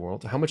queen of the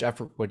world, how much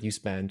effort would you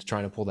spend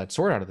trying to pull that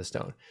sword out of the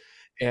stone?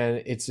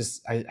 And it's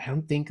just, I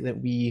don't think that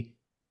we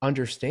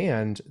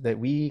understand that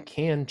we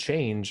can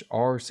change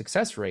our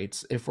success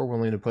rates if we're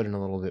willing to put in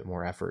a little bit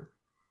more effort.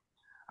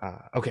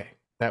 Okay.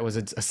 That was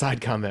a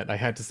side comment I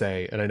had to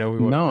say, and I know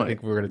I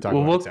think we were going to talk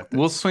about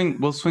acceptance.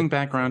 We'll swing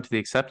back around to the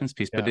acceptance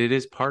piece, but it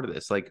is part of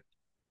this. Like,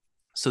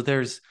 so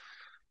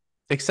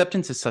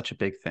acceptance is such a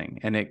big thing,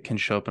 and it can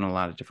show up in a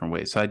lot of different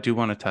ways. So I do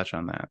want to touch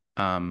on that.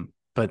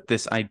 But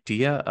this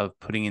idea of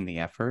putting in the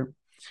effort,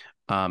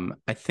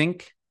 I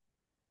think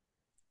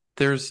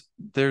this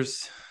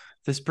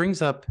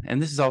brings up,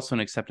 and this is also an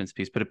acceptance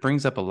piece, but it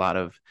brings up a lot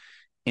of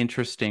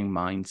interesting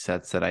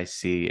mindsets that I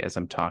see as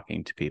I'm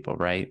talking to people,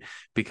 right?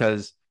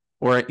 Because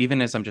or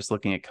even as I'm just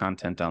looking at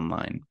content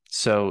online.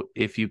 So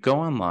if you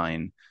go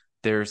online,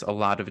 there's a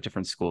lot of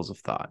different schools of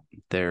thought.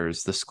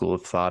 There's the school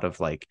of thought of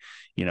like,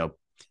 you know,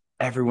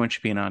 everyone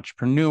should be an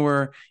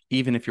entrepreneur.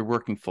 Even if you're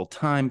working full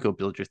time, go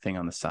build your thing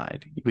on the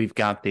side. We've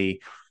got we've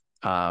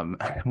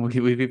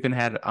even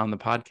had on the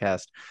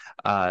podcast,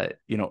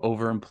 you know,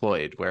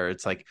 overemployed, where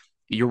it's like,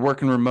 you're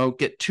working remote,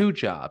 get 2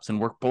 jobs and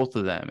work both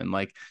of them and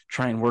like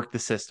try and work the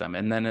system.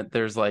 And then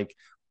there's like,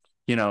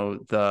 you know,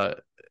 the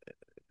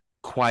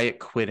quiet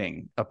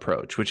quitting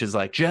approach, which is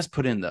like, just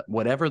put in the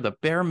whatever the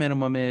bare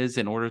minimum is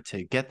in order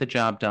to get the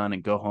job done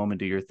and go home and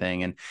do your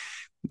thing. And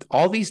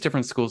all these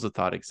different schools of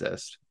thought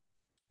exist,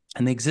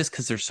 and they exist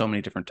because there's so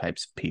many different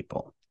types of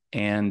people.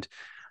 And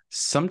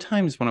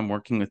sometimes when I'm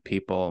working with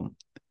people,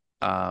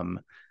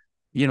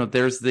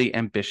 there's the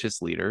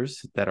ambitious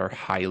leaders that are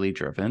highly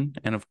driven,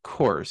 and of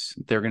course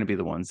they're going to be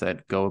the ones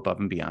that go above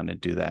and beyond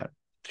and do that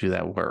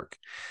work.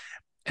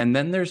 And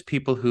then there's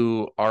people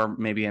who are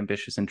maybe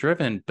ambitious and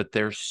driven, but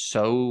they're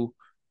so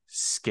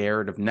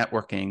scared of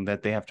networking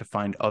that they have to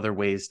find other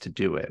ways to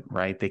do it,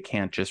 right? They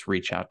can't just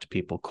reach out to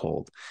people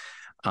cold.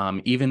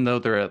 Even though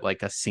they're at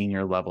like a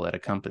senior level at a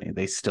company,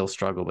 they still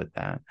struggle with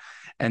that.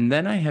 And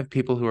then I have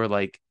people who are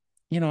like,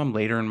 I'm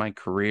later in my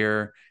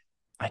career.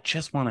 I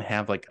just want to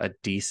have like a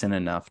decent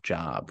enough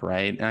job,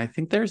 right? And I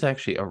think there's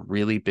actually a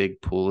really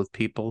big pool of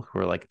people who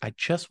are like, I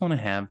just want to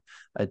have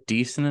a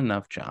decent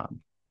enough job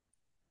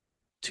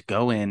to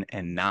go in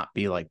and not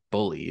be like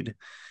bullied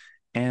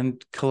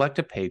and collect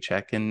a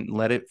paycheck and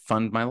let it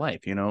fund my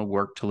life,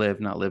 work to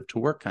live, not live to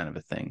work kind of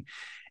a thing.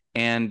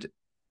 And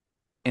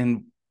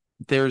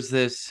there's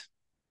this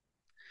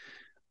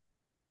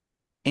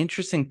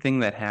interesting thing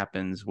that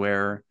happens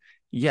where,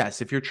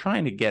 yes, if you're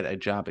trying to get a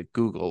job at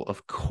Google,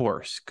 of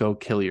course, go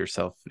kill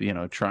yourself,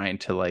 trying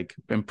to like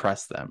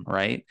impress them,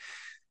 right?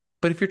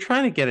 But if you're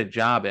trying to get a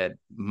job at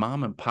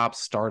mom and pop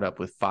startup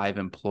with 5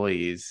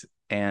 employees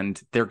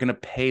and they're going to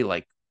pay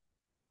like,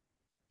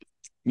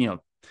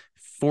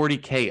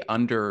 $40K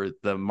under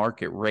the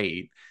market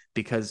rate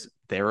because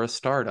they're a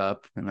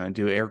startup, and I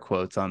do air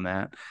quotes on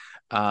that,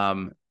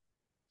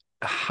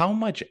 how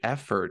much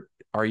effort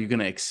are you going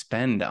to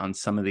expend on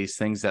some of these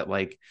things that,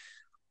 like,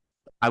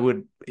 I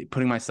would,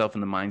 putting myself in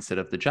the mindset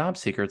of the job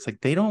seeker, it's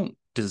like they don't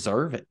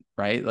deserve it,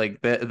 right?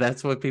 Like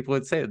that's what people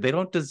would say. They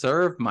don't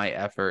deserve my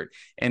effort.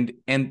 And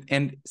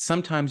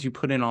sometimes you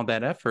put in all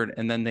that effort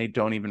and then they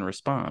don't even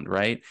respond,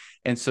 right?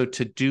 And so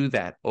to do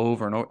that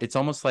over and over, it's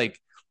almost like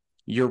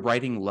you're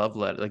writing love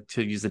letters, like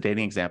to use the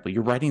dating example,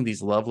 you're writing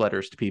these love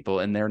letters to people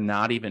and they're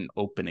not even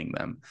opening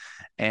them.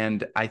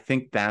 And I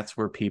think that's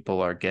where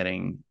people are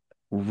getting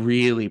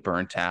really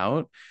burnt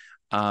out.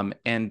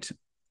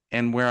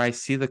 And where I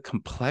see the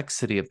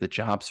complexity of the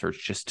job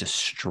search just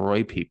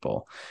destroy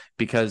people,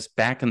 because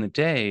back in the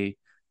day,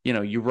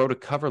 you wrote a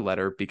cover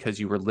letter because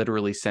you were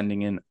literally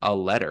sending in a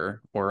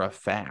letter or a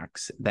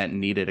fax that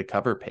needed a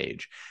cover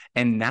page.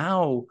 And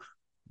now,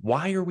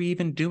 why are we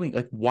even doing,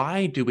 like,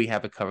 why do we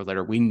have a cover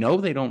letter? We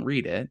know they don't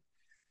read it.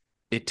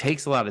 It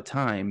takes a lot of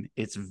time.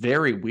 It's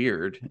very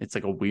weird. It's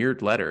like a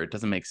weird letter. It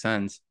doesn't make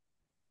sense.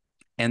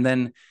 And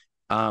then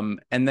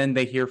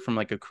they hear from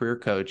like a career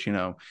coach,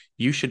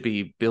 you should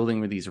be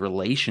building these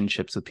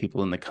relationships with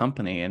people in the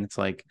company. And it's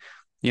like,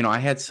 I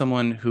had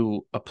someone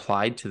who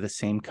applied to the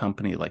same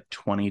company like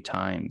 20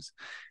 times.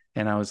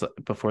 And I was,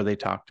 before they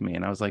talked to me,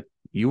 and I was like,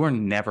 you are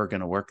never going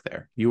to work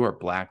there. You are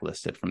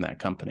blacklisted from that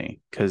company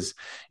because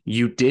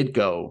you did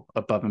go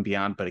above and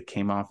beyond, but it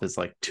came off as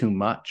like too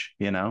much,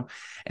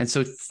 And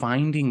so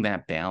finding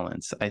that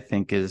balance, I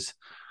think, is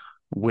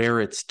where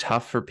it's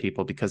tough for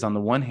people, because on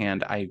the one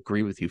hand, I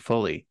agree with you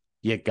fully.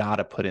 You got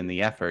to put in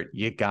the effort.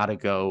 You got to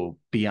go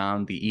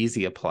beyond the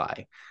easy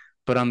apply.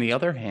 But on the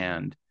other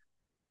hand,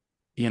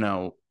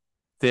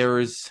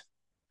 there's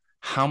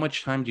how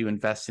much time do you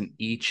invest in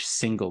each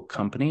single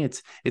company?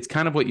 It's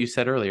kind of what you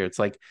said earlier. It's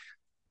like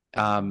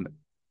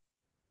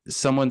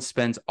someone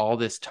spends all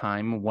this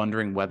time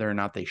wondering whether or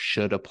not they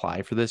should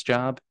apply for this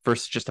job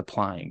versus just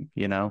applying,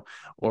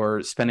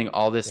 or spending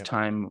all this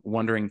time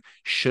wondering,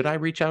 should I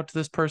reach out to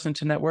this person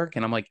to network?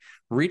 And I'm like,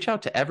 reach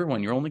out to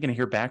everyone. You're only going to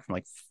hear back from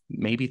like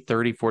maybe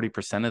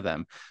 30-40% of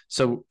them.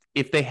 So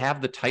if they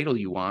have the title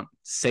you want,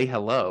 say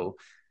hello,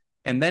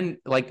 and then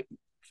like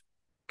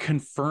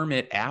confirm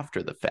it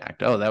after the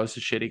fact. Oh, that was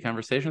a shitty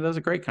conversation. That was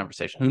a great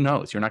conversation. Who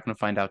knows? You're not going to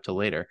find out till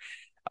later.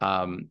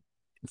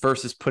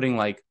 Versus putting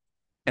like,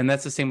 and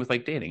that's the same with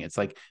like dating. It's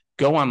like,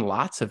 go on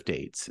lots of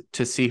dates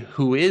to see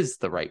who is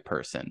the right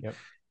person. Yep.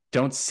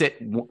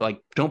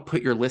 Don't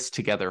put your list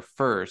together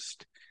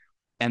first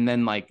and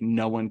then like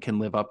no one can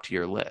live up to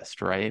your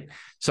list, right?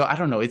 So I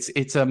don't know.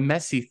 It's a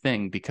messy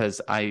thing,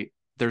 because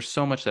there's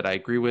so much that I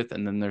agree with,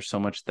 and then there's so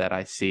much that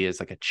I see as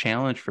like a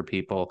challenge for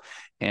people.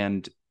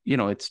 And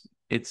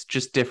it's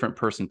just different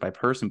person by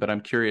person. But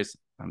I'm curious,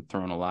 I'm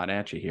throwing a lot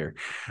at you here.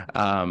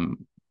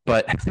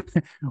 But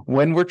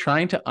when we're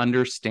trying to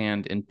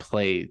understand and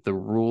play the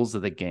rules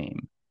of the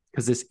game,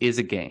 because this is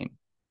a game,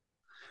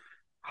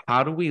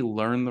 how do we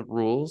learn the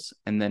rules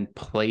and then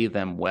play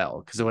them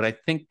well? Because what I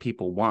think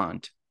people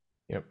want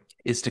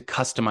is to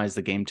customize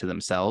the game to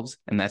themselves,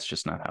 and that's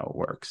just not how it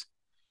works.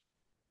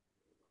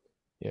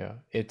 Yeah,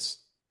 it's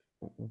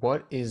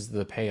what is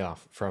the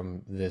payoff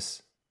from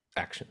this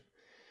action?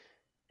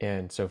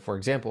 And so, for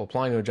example,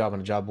 applying to a job on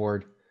a job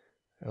board,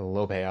 a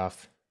low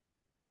payoff,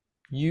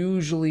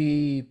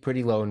 usually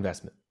pretty low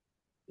investment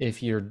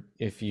if you're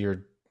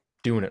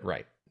doing it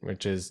right,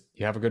 which is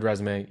you have a good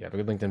resume, you have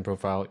a good LinkedIn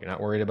profile, you're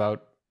not worried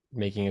about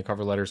making a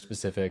cover letter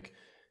specific,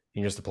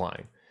 you're just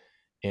applying.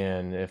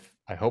 And if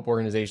I hope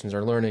organizations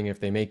are learning, if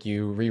they make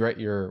you rewrite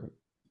your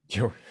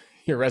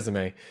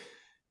resume,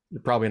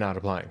 you're probably not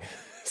applying.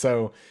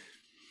 So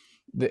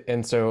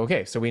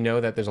so we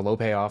know that there's a low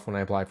payoff when I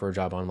apply for a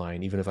job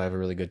online, even if I have a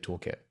really good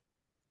toolkit.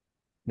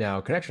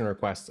 Now, connection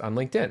requests on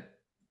LinkedIn,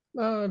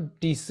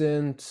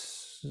 decent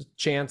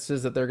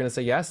chances that they're going to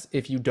say yes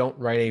if you don't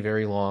write a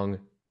very long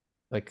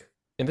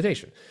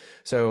invitation.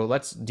 So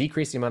let's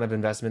decrease the amount of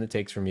investment it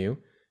takes from you,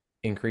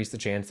 increase the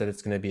chance that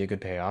it's going to be a good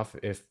payoff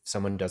if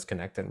someone does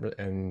connect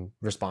and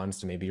responds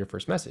to maybe your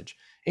first message.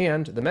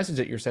 And the message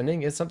that you're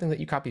sending is something that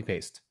you copy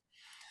paste.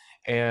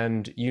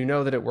 And you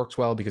know that it works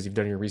well because you've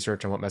done your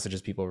research on what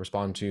messages people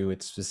respond to.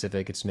 It's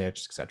specific, it's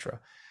niche,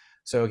 etc.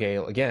 So, okay,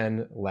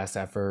 again, less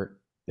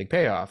effort, big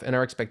payoff. And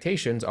our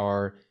expectations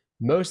are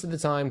most of the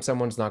time,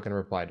 someone's not going to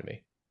reply to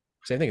me.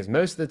 Same thing as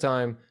most of the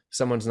time,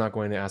 someone's not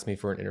going to ask me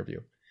for an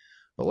interview.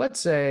 But let's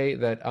say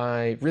that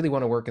I really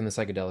want to work in the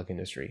psychedelic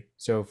industry.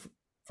 So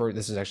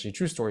this is actually a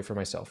true story for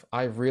myself.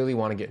 I really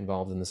want to get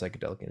involved in the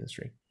psychedelic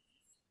industry.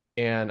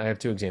 And I have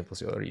two examples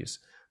here to use.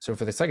 So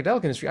for the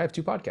psychedelic industry, I have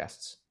two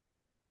podcasts.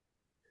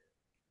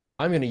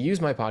 I'm going to use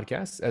my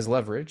podcasts as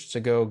leverage to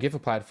go give a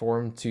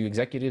platform to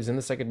executives in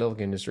the psychedelic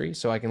industry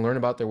so I can learn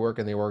about their work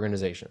and their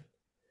organization.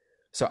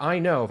 So I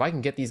know if I can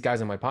get these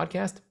guys on my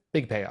podcast,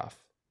 big payoff,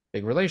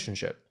 big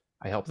relationship.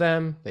 I help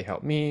them, they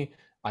help me.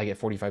 I get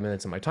 45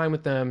 minutes of my time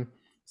with them.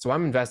 So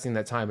I'm investing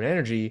that time and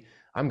energy.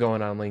 I'm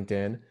going on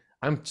LinkedIn.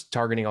 I'm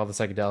targeting all the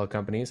psychedelic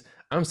companies.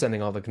 I'm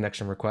sending all the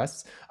connection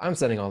requests. I'm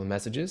sending all the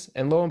messages.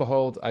 And lo and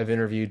behold, I've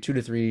interviewed 2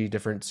 to 3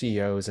 different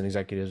CEOs and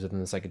executives within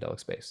the psychedelic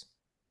space.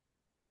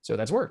 So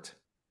that's worked.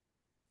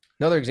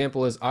 Another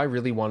example is I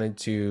really wanted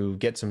to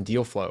get some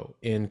deal flow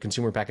in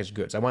consumer packaged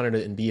goods. I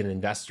wanted to be an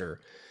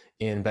investor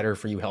in better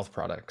for you health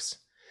products.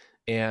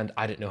 And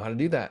I didn't know how to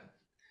do that.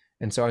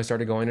 And so I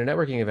started going to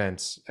networking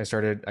events.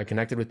 I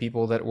connected with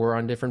people that were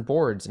on different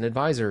boards and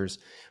advisors.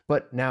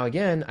 But now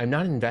again, I'm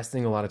not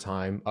investing a lot of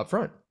time up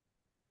front.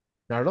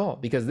 Not at all,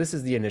 because this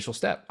is the initial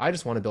step. I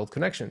just want to build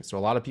connections. So a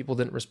lot of people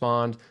didn't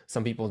respond.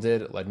 Some people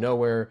did, it led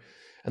nowhere.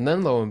 And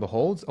then lo and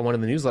behold, on one of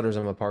the newsletters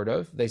I'm a part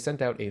of, they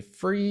sent out a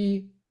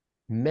free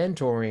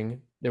mentoring.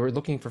 They were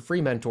looking for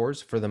free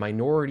mentors for the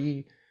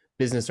minority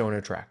business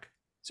owner track.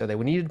 So they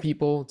needed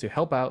people to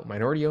help out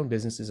minority owned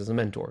businesses as a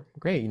mentor.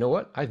 Great. You know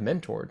what? I've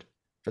mentored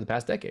for the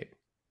past decade.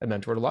 I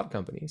mentored a lot of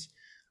companies.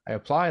 I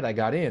applied, I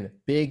got in,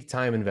 big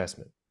time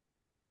investment.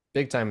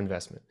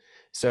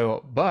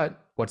 So,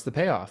 but what's the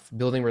payoff?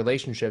 Building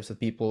relationships with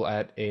people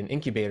at an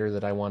incubator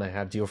that I want to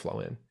have deal flow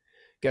in.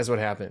 Guess what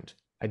happened?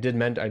 I did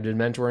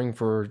mentoring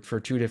for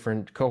 2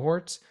 different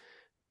cohorts.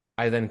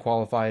 I then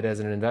qualified as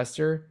an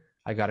investor.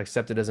 I got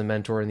accepted as a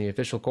mentor in the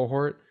official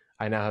cohort.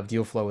 I now have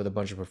deal flow with a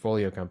bunch of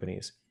portfolio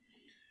companies.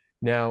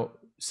 Now,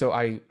 so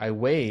I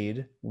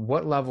weighed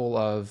what level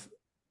of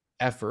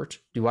effort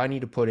do I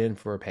need to put in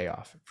for a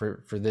payoff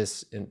for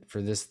this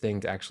thing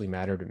to actually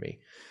matter to me.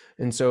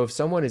 And so if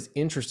someone is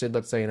interested,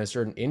 let's say in a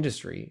certain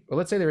industry, or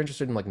let's say they're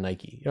interested in like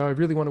Nike, I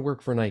really want to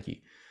work for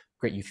Nike.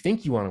 Great. You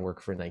think you want to work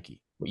for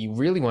Nike. What you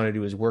really want to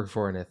do is work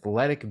for an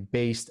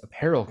athletic-based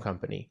apparel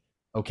company.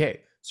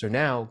 Okay. So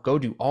now go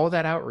do all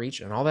that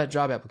outreach and all that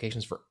job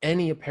applications for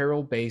any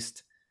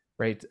apparel-based,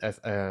 right,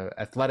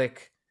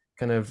 athletic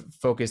kind of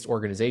focused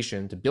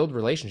organization to build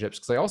relationships.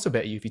 Because I also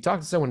bet you, if you talk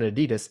to someone at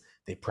Adidas,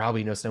 they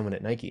probably know someone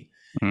at Nike.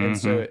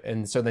 Mm-hmm.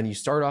 And so then you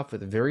start off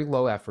with a very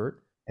low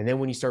effort. And then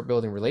when you start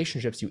building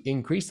relationships, you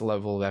increase the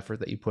level of effort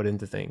that you put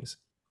into things.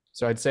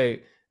 So I'd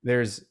say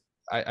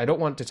I don't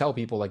want to tell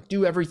people like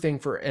do everything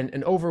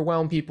and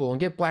overwhelm people and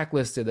get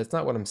blacklisted. That's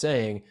not what I'm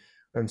saying.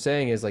 What I'm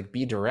saying is like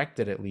be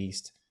directed at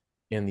least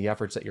in the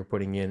efforts that you're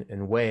putting in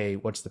and weigh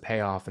what's the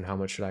payoff and how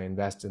much should I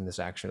invest in this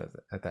action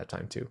at that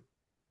time too.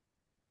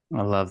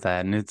 I love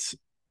that. And it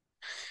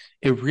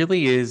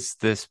really is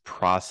this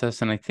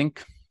process. And I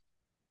think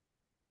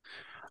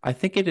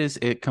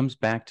it comes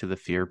back to the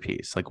fear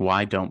piece. Like,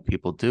 why don't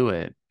people do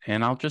it?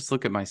 And I'll just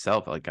look at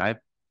myself. Like, I have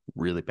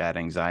really bad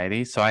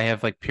anxiety. So I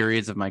have like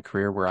periods of my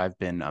career where I've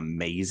been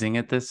amazing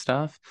at this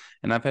stuff.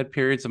 And I've had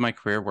periods of my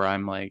career where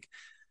I'm like,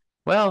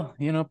 well,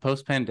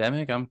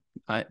 post-pandemic,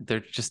 there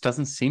just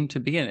doesn't seem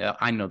to be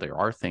I know there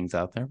are things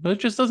out there, but it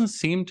just doesn't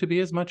seem to be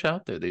as much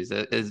out there.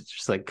 It's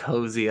just like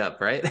cozy up,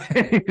 right?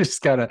 You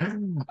just gotta,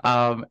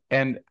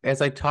 and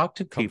as I talk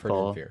to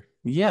people,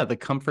 the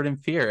comfort and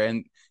fear,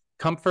 and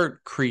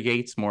comfort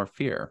creates more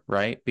fear,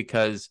 right?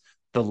 Because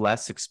the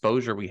less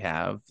exposure we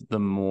have, the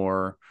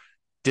more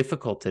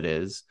difficult it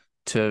is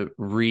to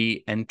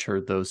re-enter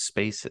those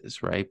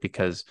spaces, right?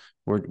 Because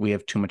we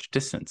have too much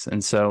distance.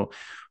 And so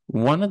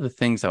one of the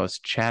things I was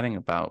chatting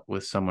about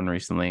with someone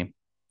recently,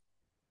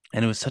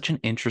 and it was such an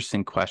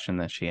interesting question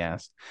that she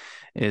asked,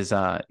 is,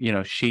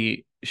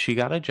 she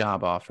got a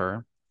job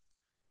offer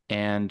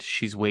and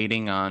she's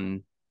waiting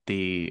on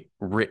the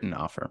written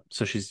offer.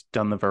 So she's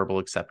done the verbal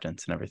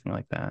acceptance and everything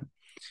like that.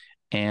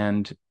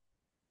 And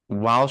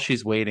while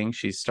she's waiting,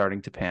 she's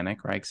starting to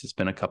panic, right? Because it's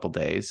been a couple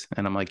days.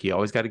 And I'm like, you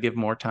always got to give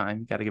more time.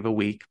 You got to give a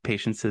week.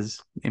 Patience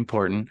is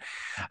important.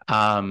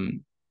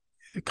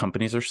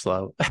 companies are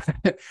slow.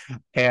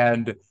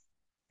 and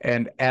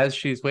as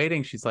she's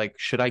waiting, she's like,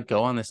 should I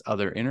go on this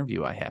other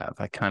interview I have?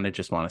 I kind of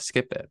just want to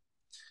skip it.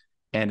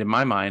 And in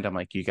my mind, I'm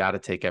like, you got to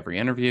take every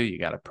interview, you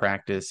got to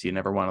practice. You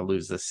never want to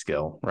lose this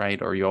skill,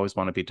 right? Or you always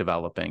want to be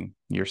developing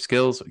your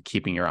skills,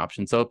 keeping your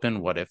options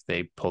open. What if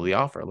they pull the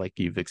offer, like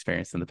you've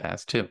experienced in the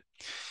past too?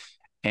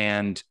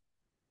 And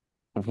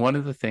one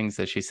of the things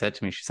that she said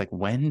to me, she's like,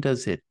 when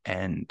does it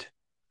end?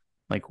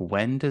 Like,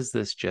 when does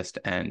this just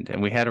end? And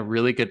we had a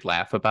really good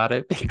laugh about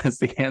it, because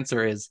the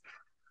answer is,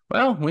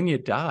 well, when you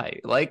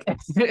die. Like,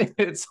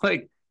 it's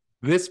like,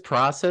 this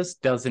process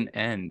doesn't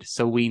end.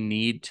 So we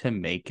need to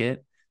make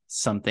it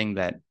something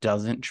that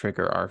doesn't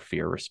trigger our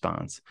fear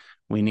response.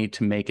 We need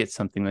to make it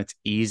something that's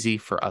easy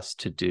for us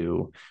to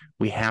do.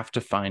 We have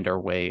to find our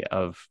way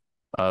of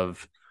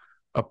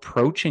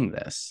approaching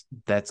this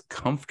that's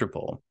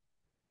comfortable,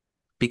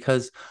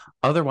 because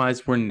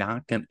otherwise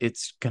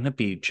it's going to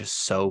be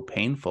just so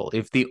painful.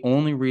 If the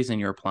only reason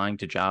you're applying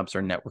to jobs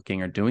or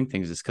networking or doing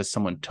things is because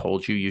someone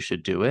told you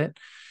should do it,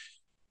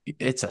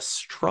 it's a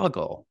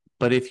struggle.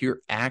 But if you're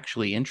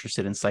actually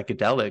interested in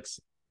psychedelics,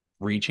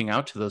 reaching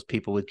out to those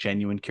people with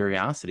genuine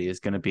curiosity is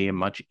going to be a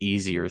much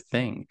easier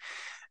thing.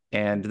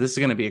 And this is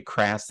going to be a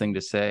crass thing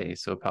to say,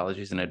 so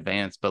apologies in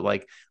advance, but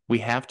like, we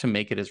have to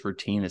make it as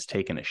routine as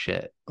taking a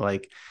shit.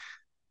 Like,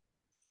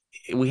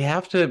 we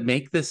have to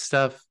make this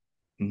stuff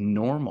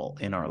normal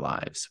in our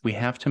lives. We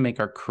have to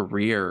make our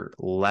career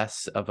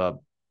less of a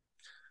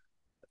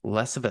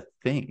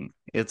thing.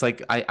 It's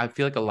like, I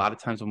feel like a lot of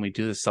times when we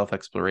do this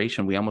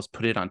self-exploration, we almost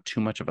put it on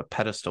too much of a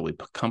pedestal. We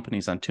put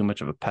companies on too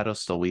much of a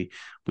pedestal. We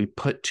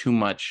put too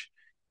much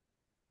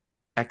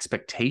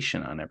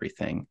expectation on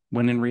everything,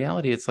 when in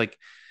reality, it's like,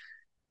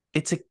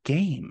 it's a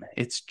game.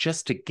 It's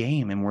just a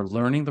game, and we're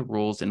learning the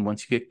rules. And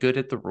once you get good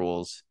at the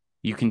rules,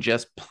 you can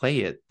just play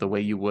it the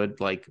way you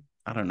would, like,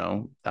 I don't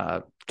know,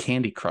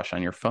 Candy Crush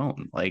on your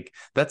phone. Like,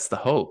 that's the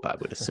hope, I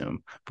would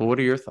assume. But what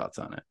are your thoughts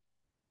on it?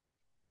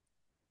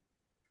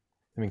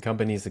 I mean,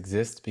 companies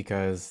exist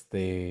because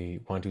they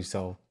want to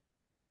sell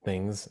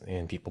things,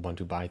 and people want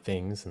to buy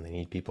things, and they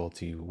need people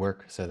to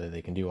work so that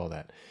they can do all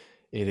that.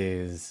 It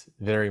is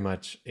very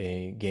much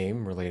a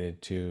game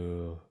related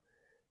to,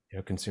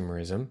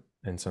 consumerism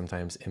and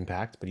sometimes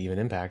impact, but even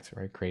impact,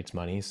 right, creates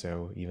money.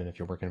 So even if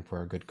you're working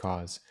for a good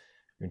cause,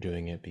 you're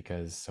doing it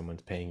because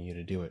someone's paying you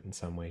to do it in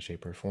some way,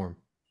 shape, or form.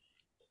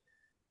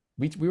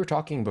 We were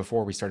talking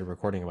before we started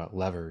recording about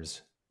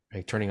levers,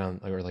 like turning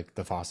on, or like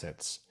the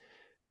faucets.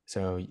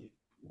 So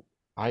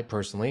I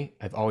personally,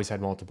 I've always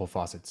had multiple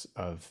faucets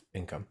of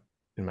income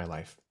in my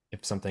life.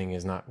 If something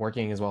is not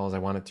working as well as I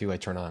want it to, I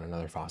turn on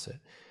another faucet.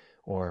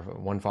 Or if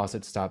one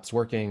faucet stops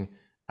working,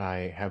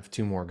 I have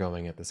two more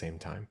going at the same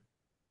time.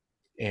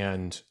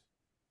 And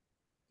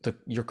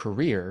your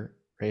career,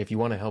 right, if you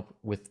want to help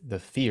with the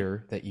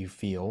fear that you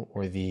feel,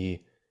 or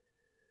the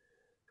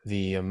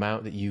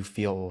amount that you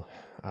feel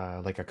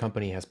like a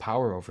company has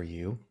power over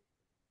you,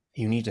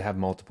 you need to have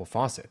multiple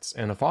faucets.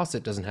 And a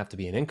faucet doesn't have to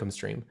be an income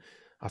stream.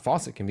 A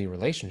faucet can be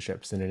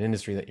relationships in an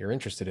industry that you're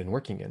interested in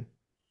working in.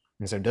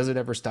 And so does it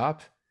ever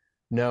stop?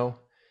 No.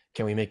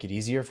 Can we make it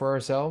easier for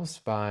ourselves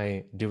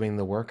by doing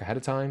the work ahead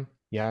of time?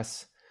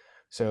 Yes.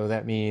 So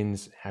that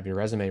means have your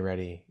resume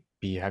ready,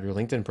 have your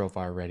LinkedIn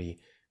profile ready,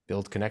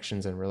 build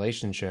connections and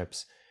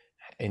relationships,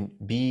 and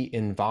be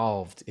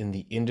involved in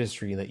the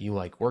industry that you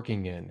like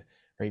working in,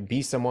 right?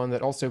 Be someone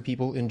that also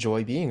people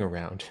enjoy being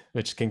around,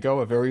 which can go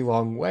a very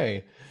long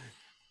way.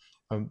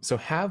 So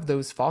have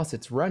those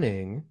faucets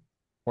running,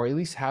 or at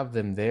least have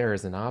them there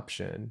as an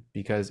option,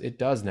 because it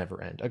does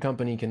never end. A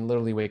company can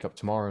literally wake up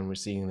tomorrow, and we're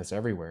seeing this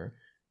everywhere,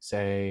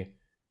 say,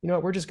 you know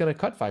what, we're just going to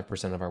cut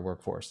 5% of our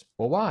workforce.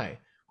 Well, why?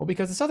 Well,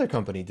 because this other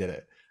company did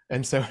it.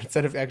 And so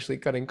instead of actually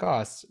cutting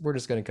costs, we're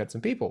just going to cut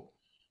some people.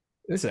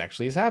 This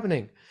actually is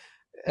happening.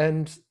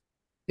 And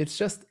it's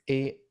just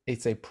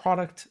it's a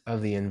product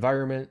of the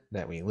environment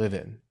that we live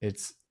in.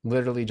 It's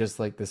literally just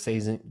like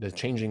the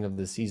changing of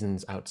the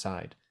seasons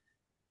outside.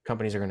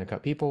 Companies are going to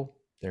cut people.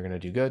 They're going to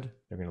do good.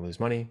 They're going to lose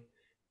money.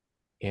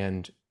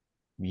 And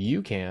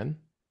you can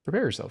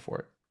prepare yourself for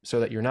it so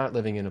that you're not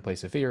living in a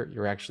place of fear.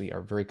 You actually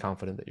are very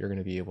confident that you're going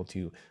to be able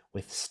to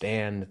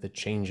withstand the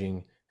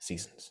changing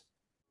seasons.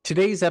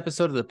 Today's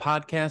episode of the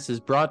podcast is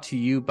brought to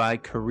you by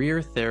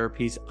Career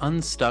Therapy's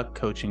Unstuck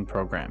coaching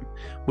program,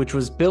 which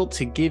was built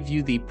to give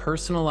you the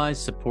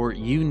personalized support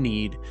you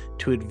need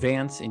to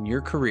advance in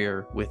your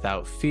career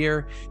without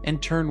fear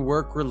and turn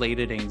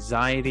work-related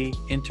anxiety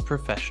into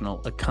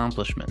professional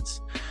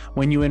accomplishments.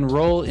 When you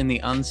enroll in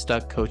the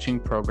Unstuck coaching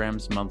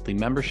program's monthly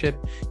membership,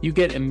 you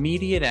get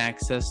immediate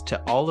access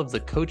to all of the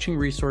coaching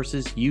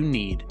resources you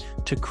need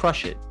to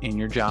crush it in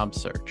your job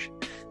search.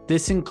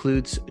 This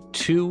includes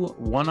 2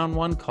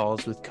 one-on-one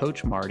calls with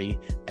Coach Marty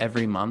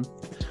every month,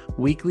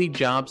 weekly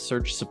job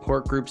search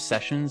support group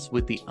sessions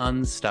with the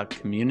Unstuck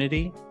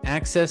community,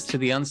 access to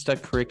the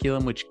Unstuck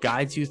curriculum, which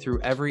guides you through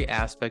every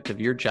aspect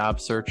of your job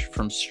search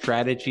from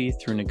strategy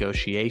through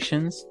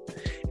negotiations,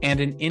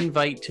 and an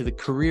invite to the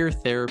Career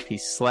Therapy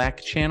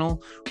Slack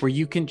channel where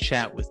you can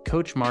chat with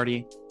Coach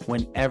Marty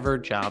whenever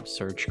job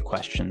search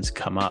questions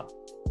come up.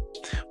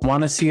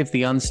 Want to see if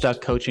the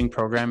Unstuck coaching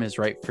program is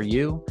right for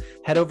you?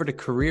 Head over to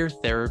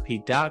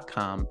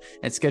careertherapy.com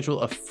and schedule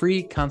a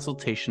free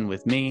consultation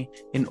with me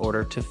in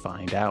order to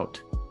find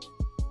out.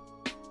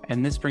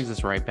 And this brings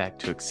us right back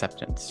to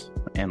acceptance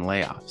and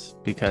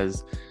layoffs,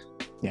 because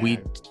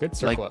good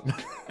circle up.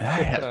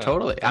 Yeah,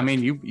 totally. I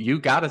mean, you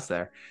got us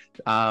there.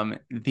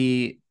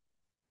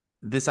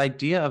 This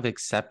idea of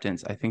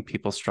acceptance, I think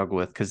people struggle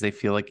with because they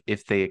feel like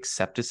if they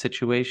accept a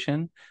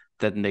situation,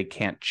 then they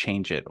can't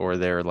change it, or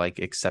they're like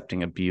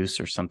accepting abuse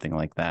or something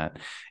like that.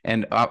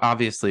 And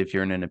obviously, if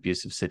you're in an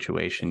abusive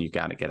situation, you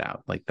got to get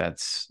out. Like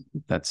that's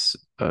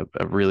a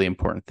really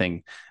important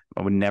thing.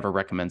 I would never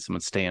recommend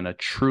someone stay in a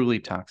truly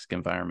toxic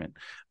environment.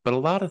 But a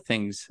lot of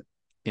things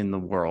in the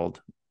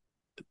world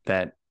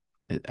that,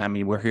 I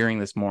mean, we're hearing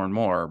this more and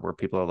more where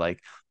people are like,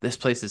 this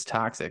place is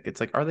toxic.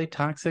 It's like, are they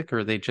toxic or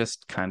are they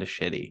just kind of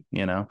shitty?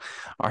 You know,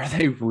 are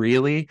they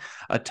really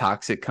a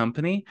toxic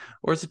company,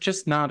 or is it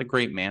just not a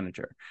great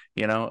manager?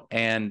 You know,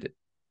 and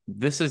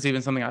this is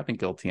even something I've been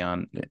guilty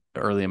on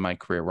early in my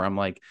career where I'm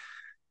like,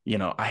 you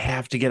know, I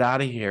have to get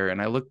out of here.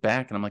 And I look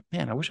back and I'm like,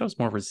 man, I wish I was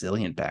more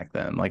resilient back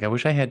then. Like, I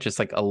wish I had just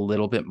like a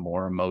little bit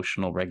more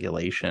emotional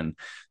regulation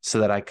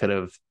so that I could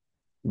have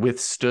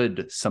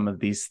withstood some of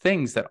these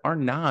things that are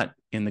not,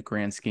 in the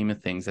grand scheme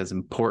of things, as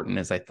important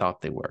as I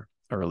thought they were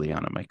early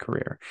on in my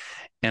career.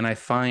 And I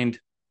find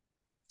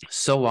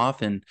so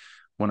often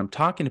when I'm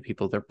talking to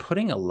people, they're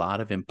putting a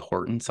lot of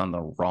importance on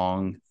the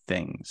wrong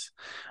things.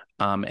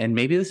 And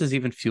maybe this is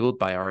even fueled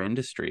by our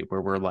industry where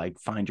we're like,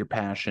 find your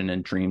passion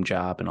and dream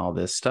job and all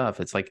this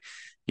stuff. It's like,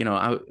 you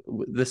know,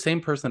 the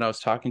same person that I was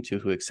talking to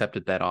who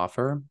accepted that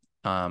offer,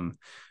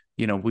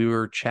 you know, we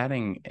were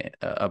chatting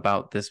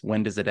about this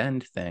when does it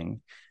end thing.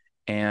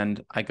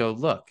 And I go,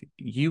 look,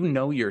 you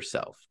know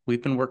yourself.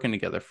 We've been working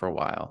together for a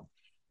while.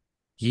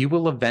 You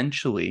will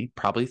eventually,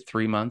 probably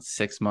 3 months,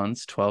 6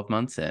 months, 12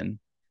 months in,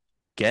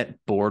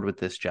 get bored with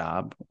this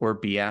job or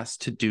be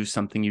asked to do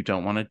something you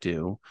don't want to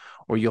do,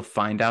 or you'll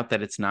find out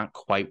that it's not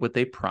quite what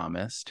they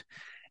promised,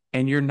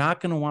 and you're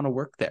not going to want to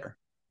work there.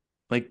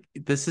 Like,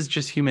 this is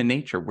just human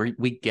nature.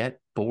 We get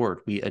bored,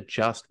 we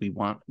adjust, we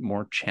want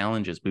more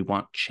challenges, we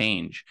want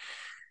change.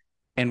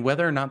 And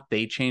whether or not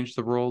they change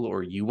the role,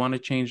 or you want to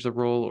change the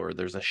role, or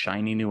there's a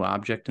shiny new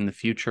object in the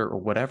future, or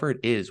whatever it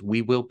is,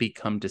 we will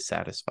become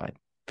dissatisfied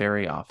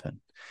very often.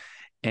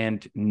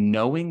 And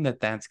knowing that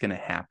that's going to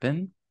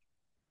happen,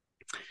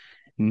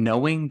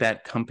 knowing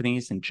that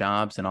companies and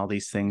jobs and all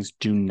these things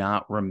do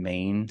not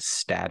remain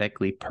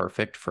statically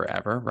perfect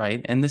forever,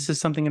 right? And this is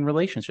something in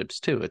relationships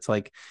too. It's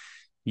like,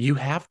 you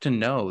have to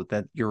know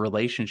that your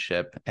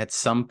relationship at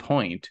some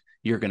point,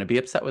 you're going to be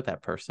upset with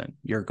that person.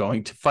 You're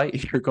going to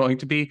fight. You're going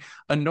to be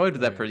annoyed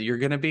with that person. You're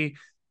going to be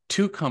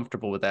too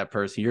comfortable with that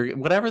person.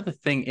 Whatever the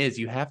thing is,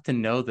 you have to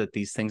know that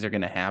these things are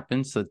going to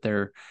happen so that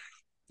they're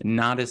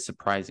not as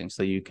surprising,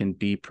 so you can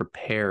be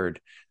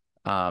prepared.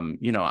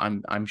 You know,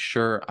 I'm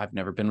sure I've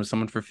never been with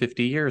someone for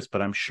 50 years,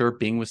 but I'm sure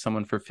being with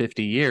someone for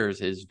 50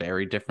 years is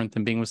very different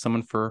than being with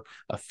someone for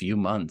a few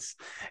months.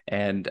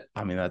 And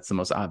I mean, that's the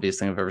most obvious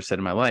thing I've ever said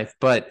in my life.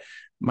 But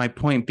my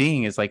point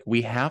being is, like,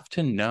 we have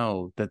to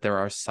know that there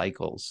are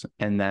cycles,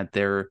 and that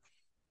they're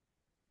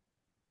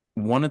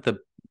one of the,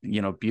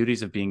 you know,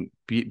 beauties of being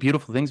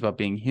beautiful things about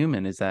being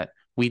human is that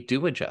we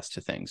do adjust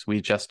to things. We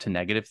adjust to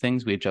negative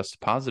things. We adjust to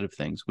positive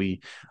things.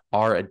 We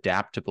are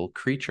adaptable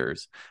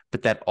creatures,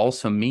 but that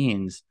also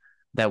means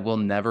that we'll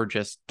never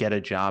just get a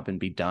job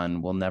and be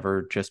done. We'll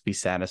never just be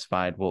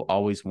satisfied. We'll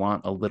always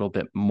want a little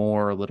bit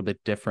more, a little bit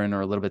different, or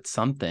a little bit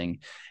something.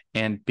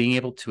 And being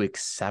able to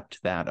accept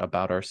that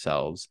about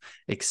ourselves,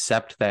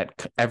 accept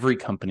that every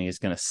company is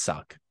going to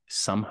suck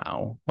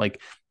somehow.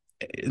 Like,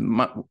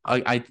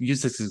 I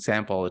use this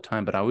example all the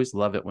time, but I always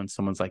love it when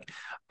someone's like,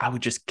 I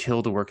would just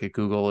kill to work at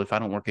Google. If I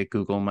don't work at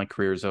Google, my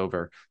career's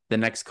over. The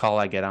next call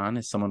I get on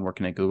is someone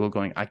working at Google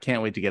going, I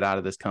can't wait to get out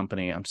of this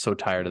company. I'm so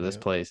tired of this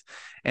place.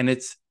 And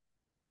it's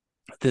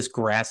this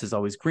grass is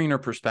always greener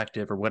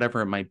perspective, or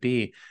whatever it might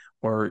be.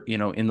 Or, you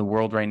know, in the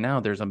world right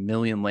now, there's a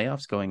million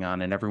layoffs going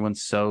on and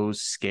everyone's so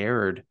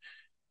scared.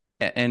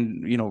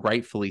 And, you know,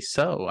 rightfully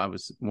so. I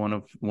was one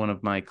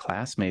of my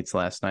classmates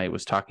last night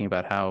was talking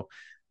about how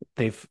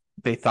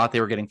they thought they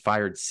were getting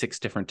fired 6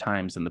 different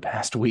times in the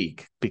past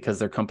week because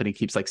their company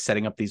keeps like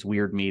setting up these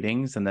weird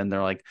meetings. And then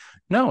they're like,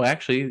 no,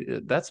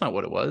 actually, that's not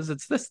what it was.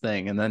 It's this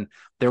thing. And then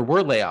there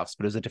were layoffs,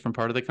 but it was a different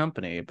part of the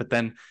company. But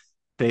then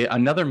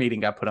another meeting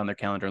got put on their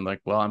calendar and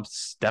like, well, I'm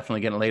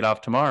definitely getting laid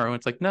off tomorrow.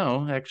 It's like,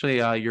 no, actually,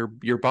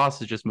 your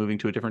boss is just moving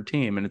to a different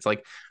team. And it's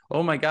like,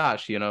 oh my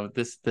gosh, you know,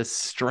 this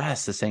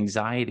stress, this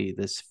anxiety,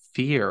 this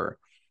fear,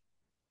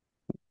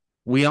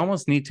 we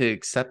almost need to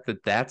accept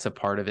that that's a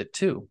part of it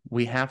too.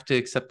 We have to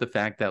accept the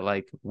fact that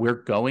like we're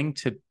going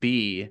to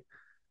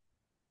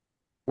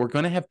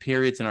have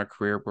periods in our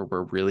career where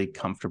we're really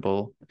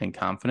comfortable and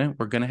confident.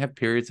 We're going to have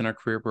periods in our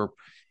career where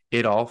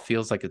it all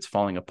feels like it's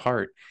falling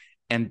apart.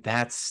 And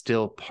that's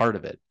still part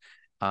of it.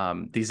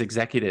 These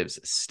executives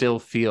still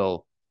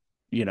feel,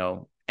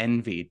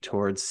 envy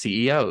towards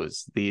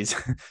CEOs. These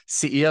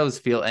CEOs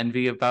feel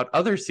envy about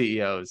other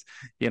CEOs,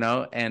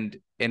 and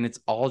it's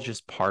all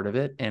just part of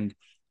it. And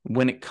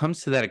when it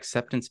comes to that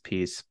acceptance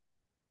piece,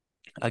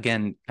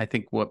 again, I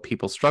think what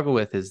people struggle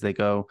with is they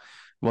go,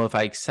 well, if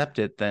I accept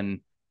it,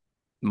 then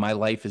my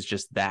life is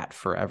just that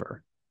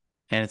forever.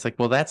 And it's like,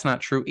 well, that's not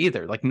true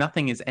either. Like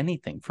nothing is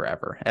anything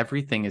forever.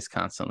 Everything is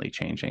constantly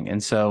changing.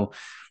 And so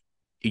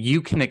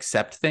you can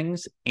accept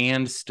things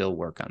and still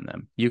work on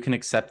them. You can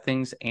accept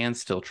things and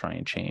still try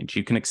and change.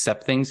 You can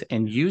accept things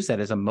and use that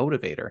as a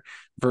motivator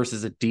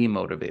versus a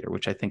demotivator,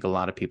 which I think a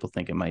lot of people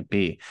think it might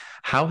be.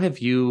 How have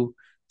you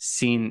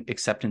seen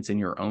acceptance in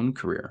your own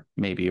career,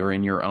 maybe, or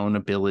in your own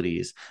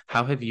abilities?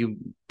 How have you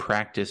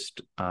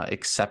practiced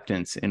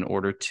acceptance in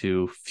order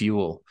to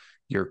fuel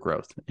your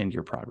growth and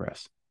your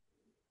progress?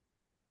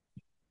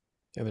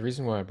 Yeah, the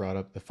reason why I brought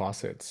up the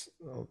faucets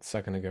a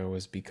second ago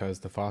was because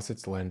the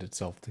faucets lend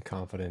itself to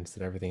confidence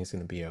that everything's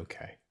going to be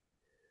okay.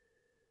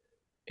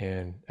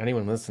 And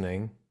anyone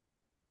listening,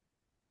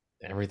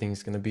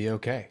 everything's going to be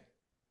okay.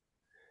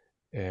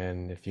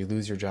 And if you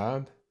lose your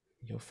job,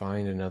 you'll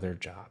find another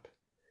job.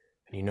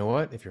 And you know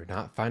what? If you're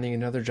not finding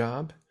another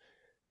job,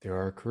 there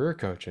are career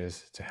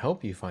coaches to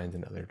help you find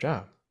another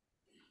job.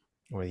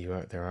 Or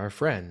there are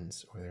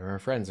friends, or there are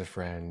friends of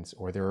friends,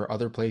 or there are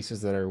other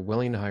places that are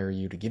willing to hire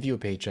you to give you a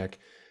paycheck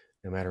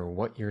no matter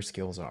what your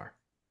skills are.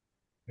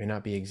 It may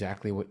not be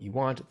exactly what you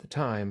want at the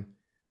time,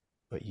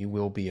 but you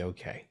will be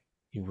okay.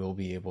 You will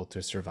be able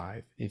to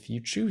survive if you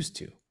choose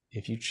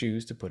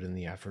to put in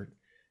the effort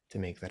to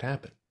make that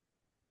happen.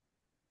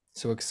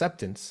 So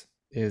acceptance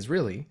is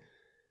really,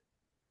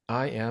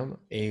 I am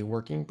a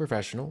working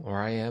professional, or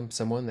I am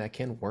someone that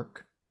can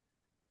work,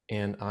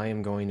 and I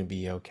am going to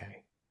be okay.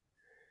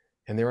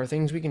 And there are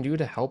things we can do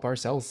to help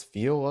ourselves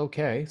feel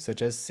okay,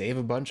 such as save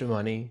a bunch of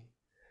money,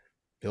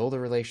 build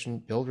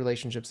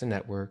relationships and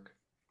network,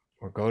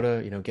 or go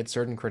to, get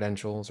certain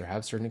credentials or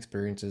have certain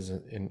experiences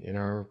in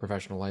our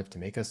professional life to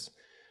make us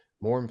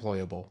more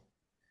employable.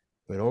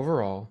 But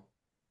overall,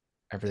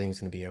 everything's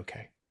going to be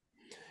okay.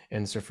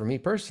 And so for me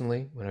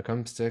personally, when it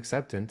comes to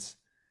acceptance,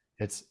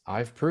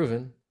 I've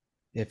proven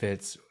if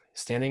it's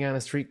standing on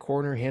a street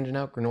corner handing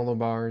out granola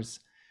bars,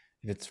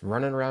 if it's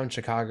running around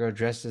Chicago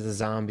dressed as a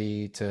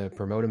zombie to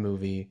promote a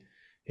movie,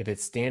 if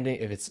it's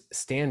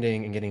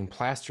standing and getting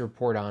plaster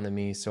poured onto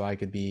me so I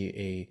could be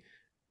a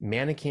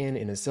mannequin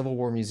in a Civil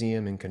War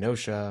museum in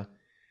Kenosha,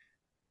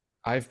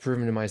 I've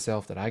proven to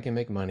myself that I can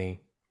make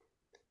money.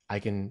 I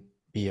can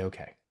be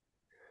okay.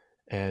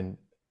 And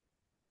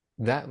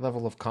that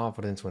level of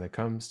confidence when it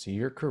comes to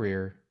your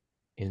career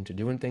into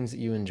doing things that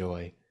you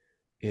enjoy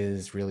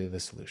is really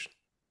the solution.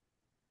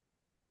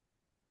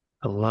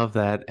 I love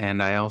that.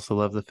 And I also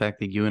love the fact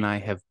that you and I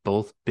have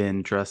both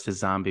been dressed as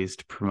zombies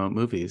to promote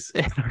movies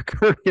in our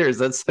careers.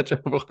 That's such a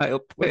wild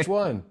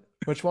thing.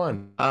 Which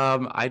one?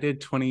 I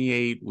did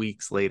 28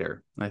 Weeks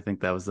Later. I think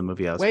that was the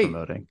movie I was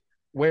promoting.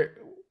 Where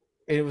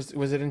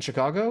was it in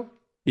Chicago?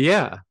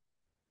 Yeah.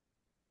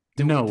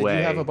 Did you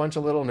have a bunch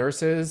of little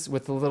nurses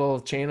with a little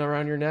chain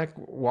around your neck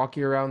walk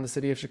you around the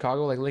city of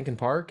Chicago like Lincoln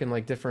Park and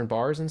like different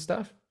bars and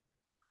stuff?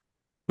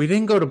 We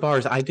didn't go to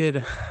bars. I did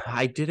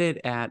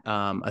it at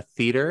a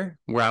theater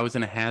where I was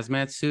in a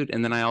hazmat suit,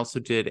 and then I also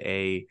did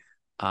a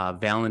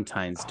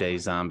Valentine's Day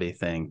zombie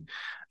thing.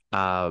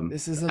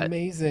 This is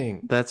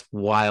amazing. That's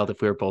wild if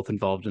we were both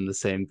involved in the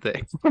same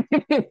thing.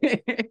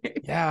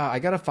 Yeah, I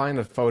gotta find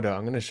a photo.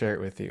 I'm gonna share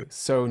it with you.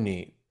 So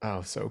neat.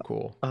 Oh, so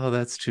cool. Oh,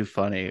 that's too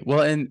funny.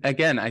 Well, and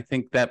again, I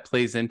think that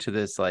plays into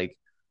this, like,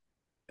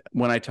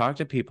 when I talk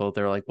to people,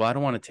 they're like, well, I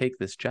don't want to take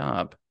this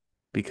job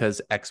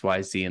because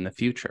XYZ in the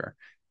future.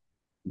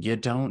 You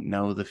don't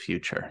know the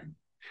future,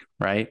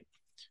 right?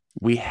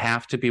 We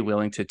have to be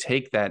willing to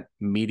take that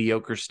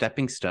mediocre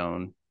stepping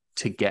stone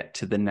to get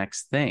to the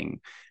next thing.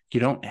 You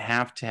don't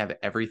have to have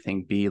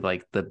everything be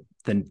like the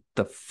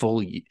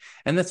full,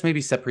 and that's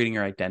maybe separating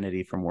your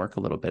identity from work a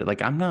little bit.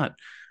 Like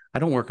I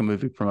don't work in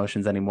movie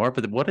promotions anymore,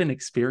 but what an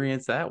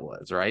experience that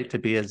was, right? To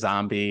be a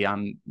zombie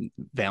on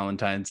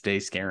Valentine's Day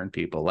scaring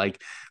people. Like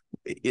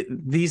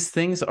these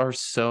things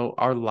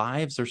our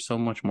lives are so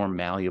much more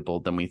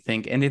malleable than we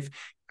think. And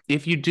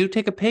if you do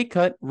take a pay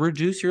cut,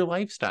 reduce your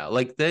lifestyle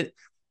like that.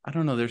 I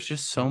don't know. There's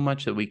just so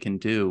much that we can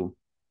do.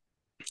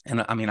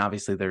 And I mean,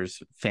 obviously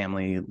there's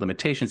family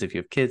limitations if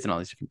you have kids and all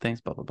these different things,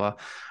 blah, blah,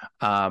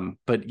 blah.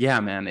 But yeah,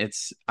 man,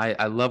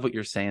 I love what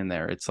you're saying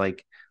there. It's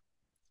like,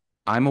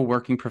 I'm a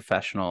working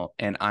professional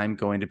and I'm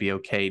going to be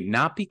okay,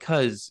 not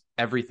because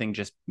everything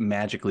just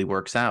magically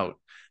works out,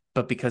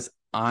 but because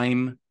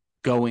I'm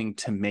going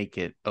to make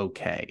it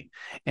okay.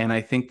 And I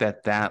think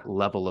that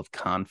level of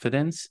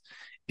confidence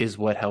is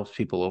what helps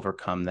people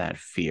overcome that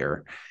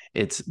fear.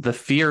 The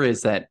fear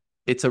is that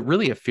it's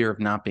really a fear of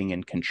not being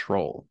in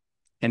control.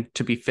 And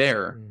to be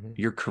fair,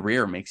 your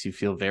career makes you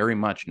feel very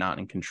much not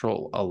in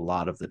control a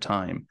lot of the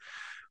time.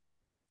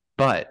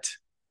 But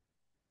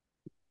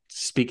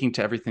speaking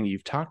to everything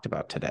you've talked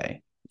about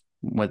today,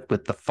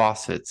 with the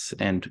faucets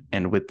and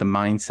with the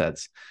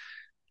mindsets,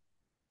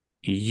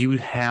 you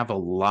have a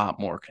lot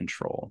more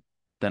control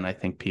than I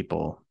think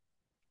people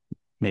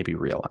maybe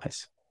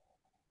realize.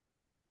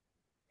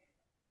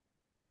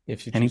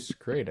 If you choose to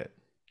create it.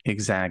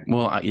 Exactly.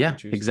 Well, yeah,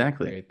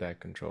 exactly. Create that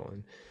control.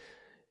 And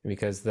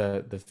because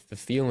the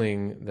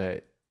feeling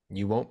that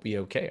you won't be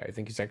okay, I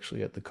think is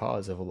actually at the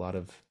cause of a lot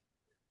of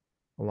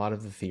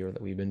the fear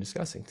that we've been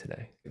discussing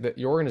today. That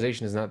your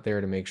organization is not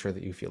there to make sure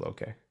that you feel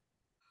okay.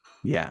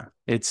 Yeah,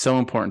 it's so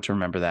important to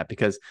remember that,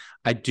 because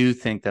I do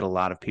think that a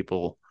lot of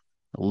people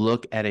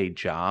look at a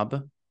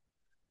job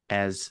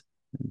as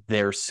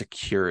their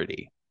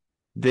security.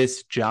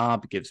 This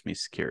job gives me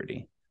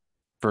security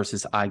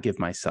versus I give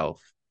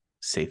myself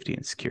safety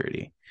and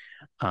security.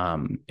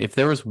 If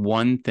there was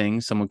one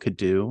thing someone could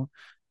do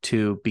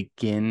to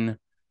begin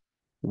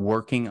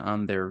working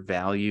on their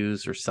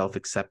values or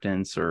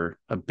self-acceptance or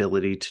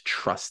ability to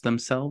trust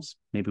themselves,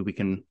 maybe we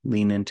can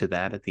lean into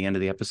that at the end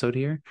of the episode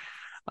here.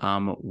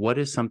 What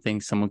is something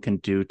someone can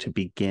do to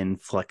begin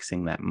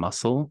flexing that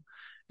muscle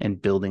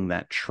and building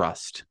that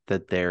trust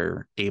that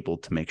they're able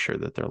to make sure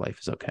that their life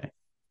is okay?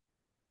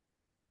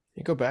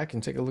 You go back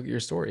and take a look at your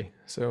story.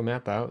 So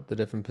map out the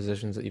different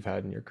positions that you've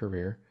had in your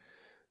career,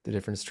 the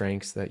different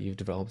strengths that you've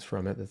developed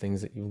from it, the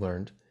things that you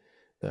learned,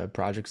 the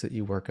projects that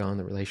you work on,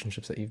 the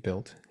relationships that you've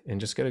built,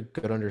 and just get a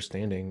good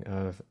understanding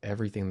of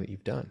everything that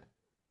you've done.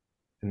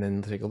 And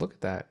then take a look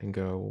at that and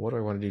go, what do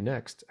I want to do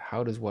next?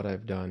 How does what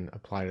I've done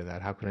apply to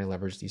that? How can I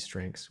leverage these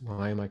strengths?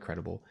 Why am I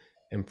credible?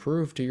 And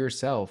prove to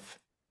yourself,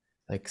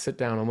 like sit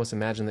down, almost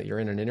imagine that you're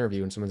in an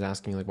interview and someone's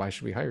asking you, like, why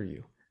should we hire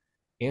you?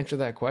 Answer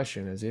that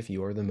question as if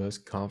you are the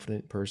most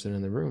confident person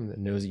in the room that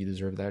knows that you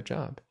deserve that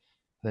job.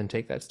 And then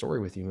take that story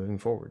with you moving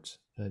forwards.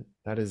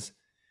 That is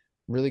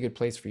a really good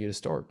place for you to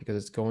start, because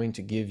it's going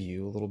to give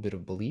you a little bit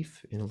of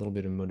belief and a little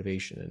bit of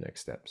motivation in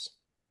next steps.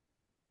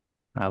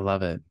 I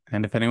love it.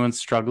 And if anyone's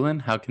struggling,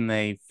 how can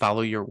they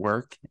follow your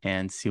work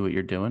and see what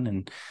you're doing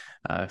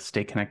and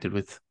stay connected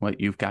with what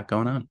you've got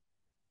going on?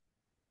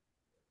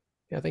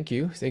 Yeah, thank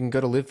you. They can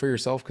go to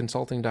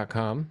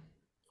liveforyourselfconsulting.com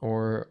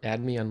or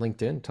add me on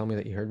LinkedIn. Tell me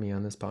that you heard me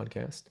on this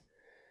podcast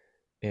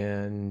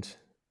and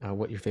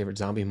what your favorite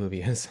zombie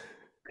movie is.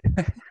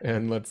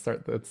 And let's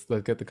get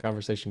the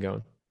conversation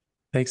going.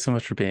 Thanks so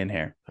much for being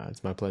here.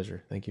 It's my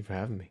pleasure. Thank you for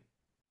having me.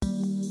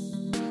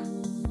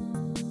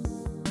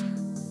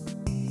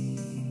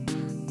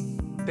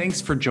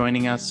 Thanks for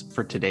joining us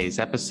for today's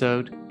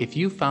episode. If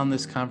you found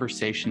this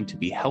conversation to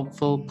be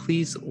helpful,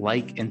 please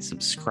like and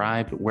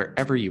subscribe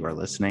wherever you are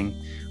listening.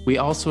 We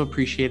also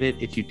appreciate it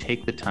if you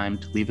take the time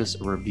to leave us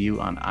a review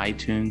on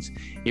iTunes.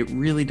 It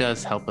really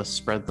does help us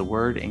spread the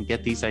word and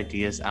get these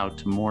ideas out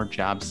to more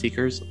job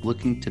seekers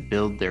looking to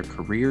build their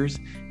careers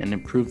and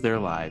improve their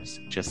lives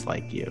just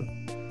like you.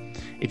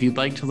 If you'd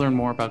like to learn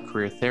more about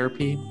career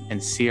therapy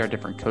and see our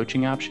different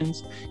coaching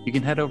options, you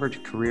can head over to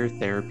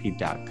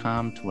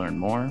careertherapy.com to learn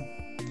more.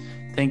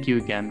 Thank you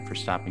again for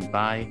stopping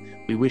by.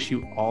 We wish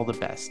you all the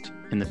best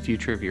in the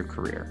future of your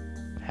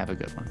career. Have a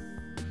good one.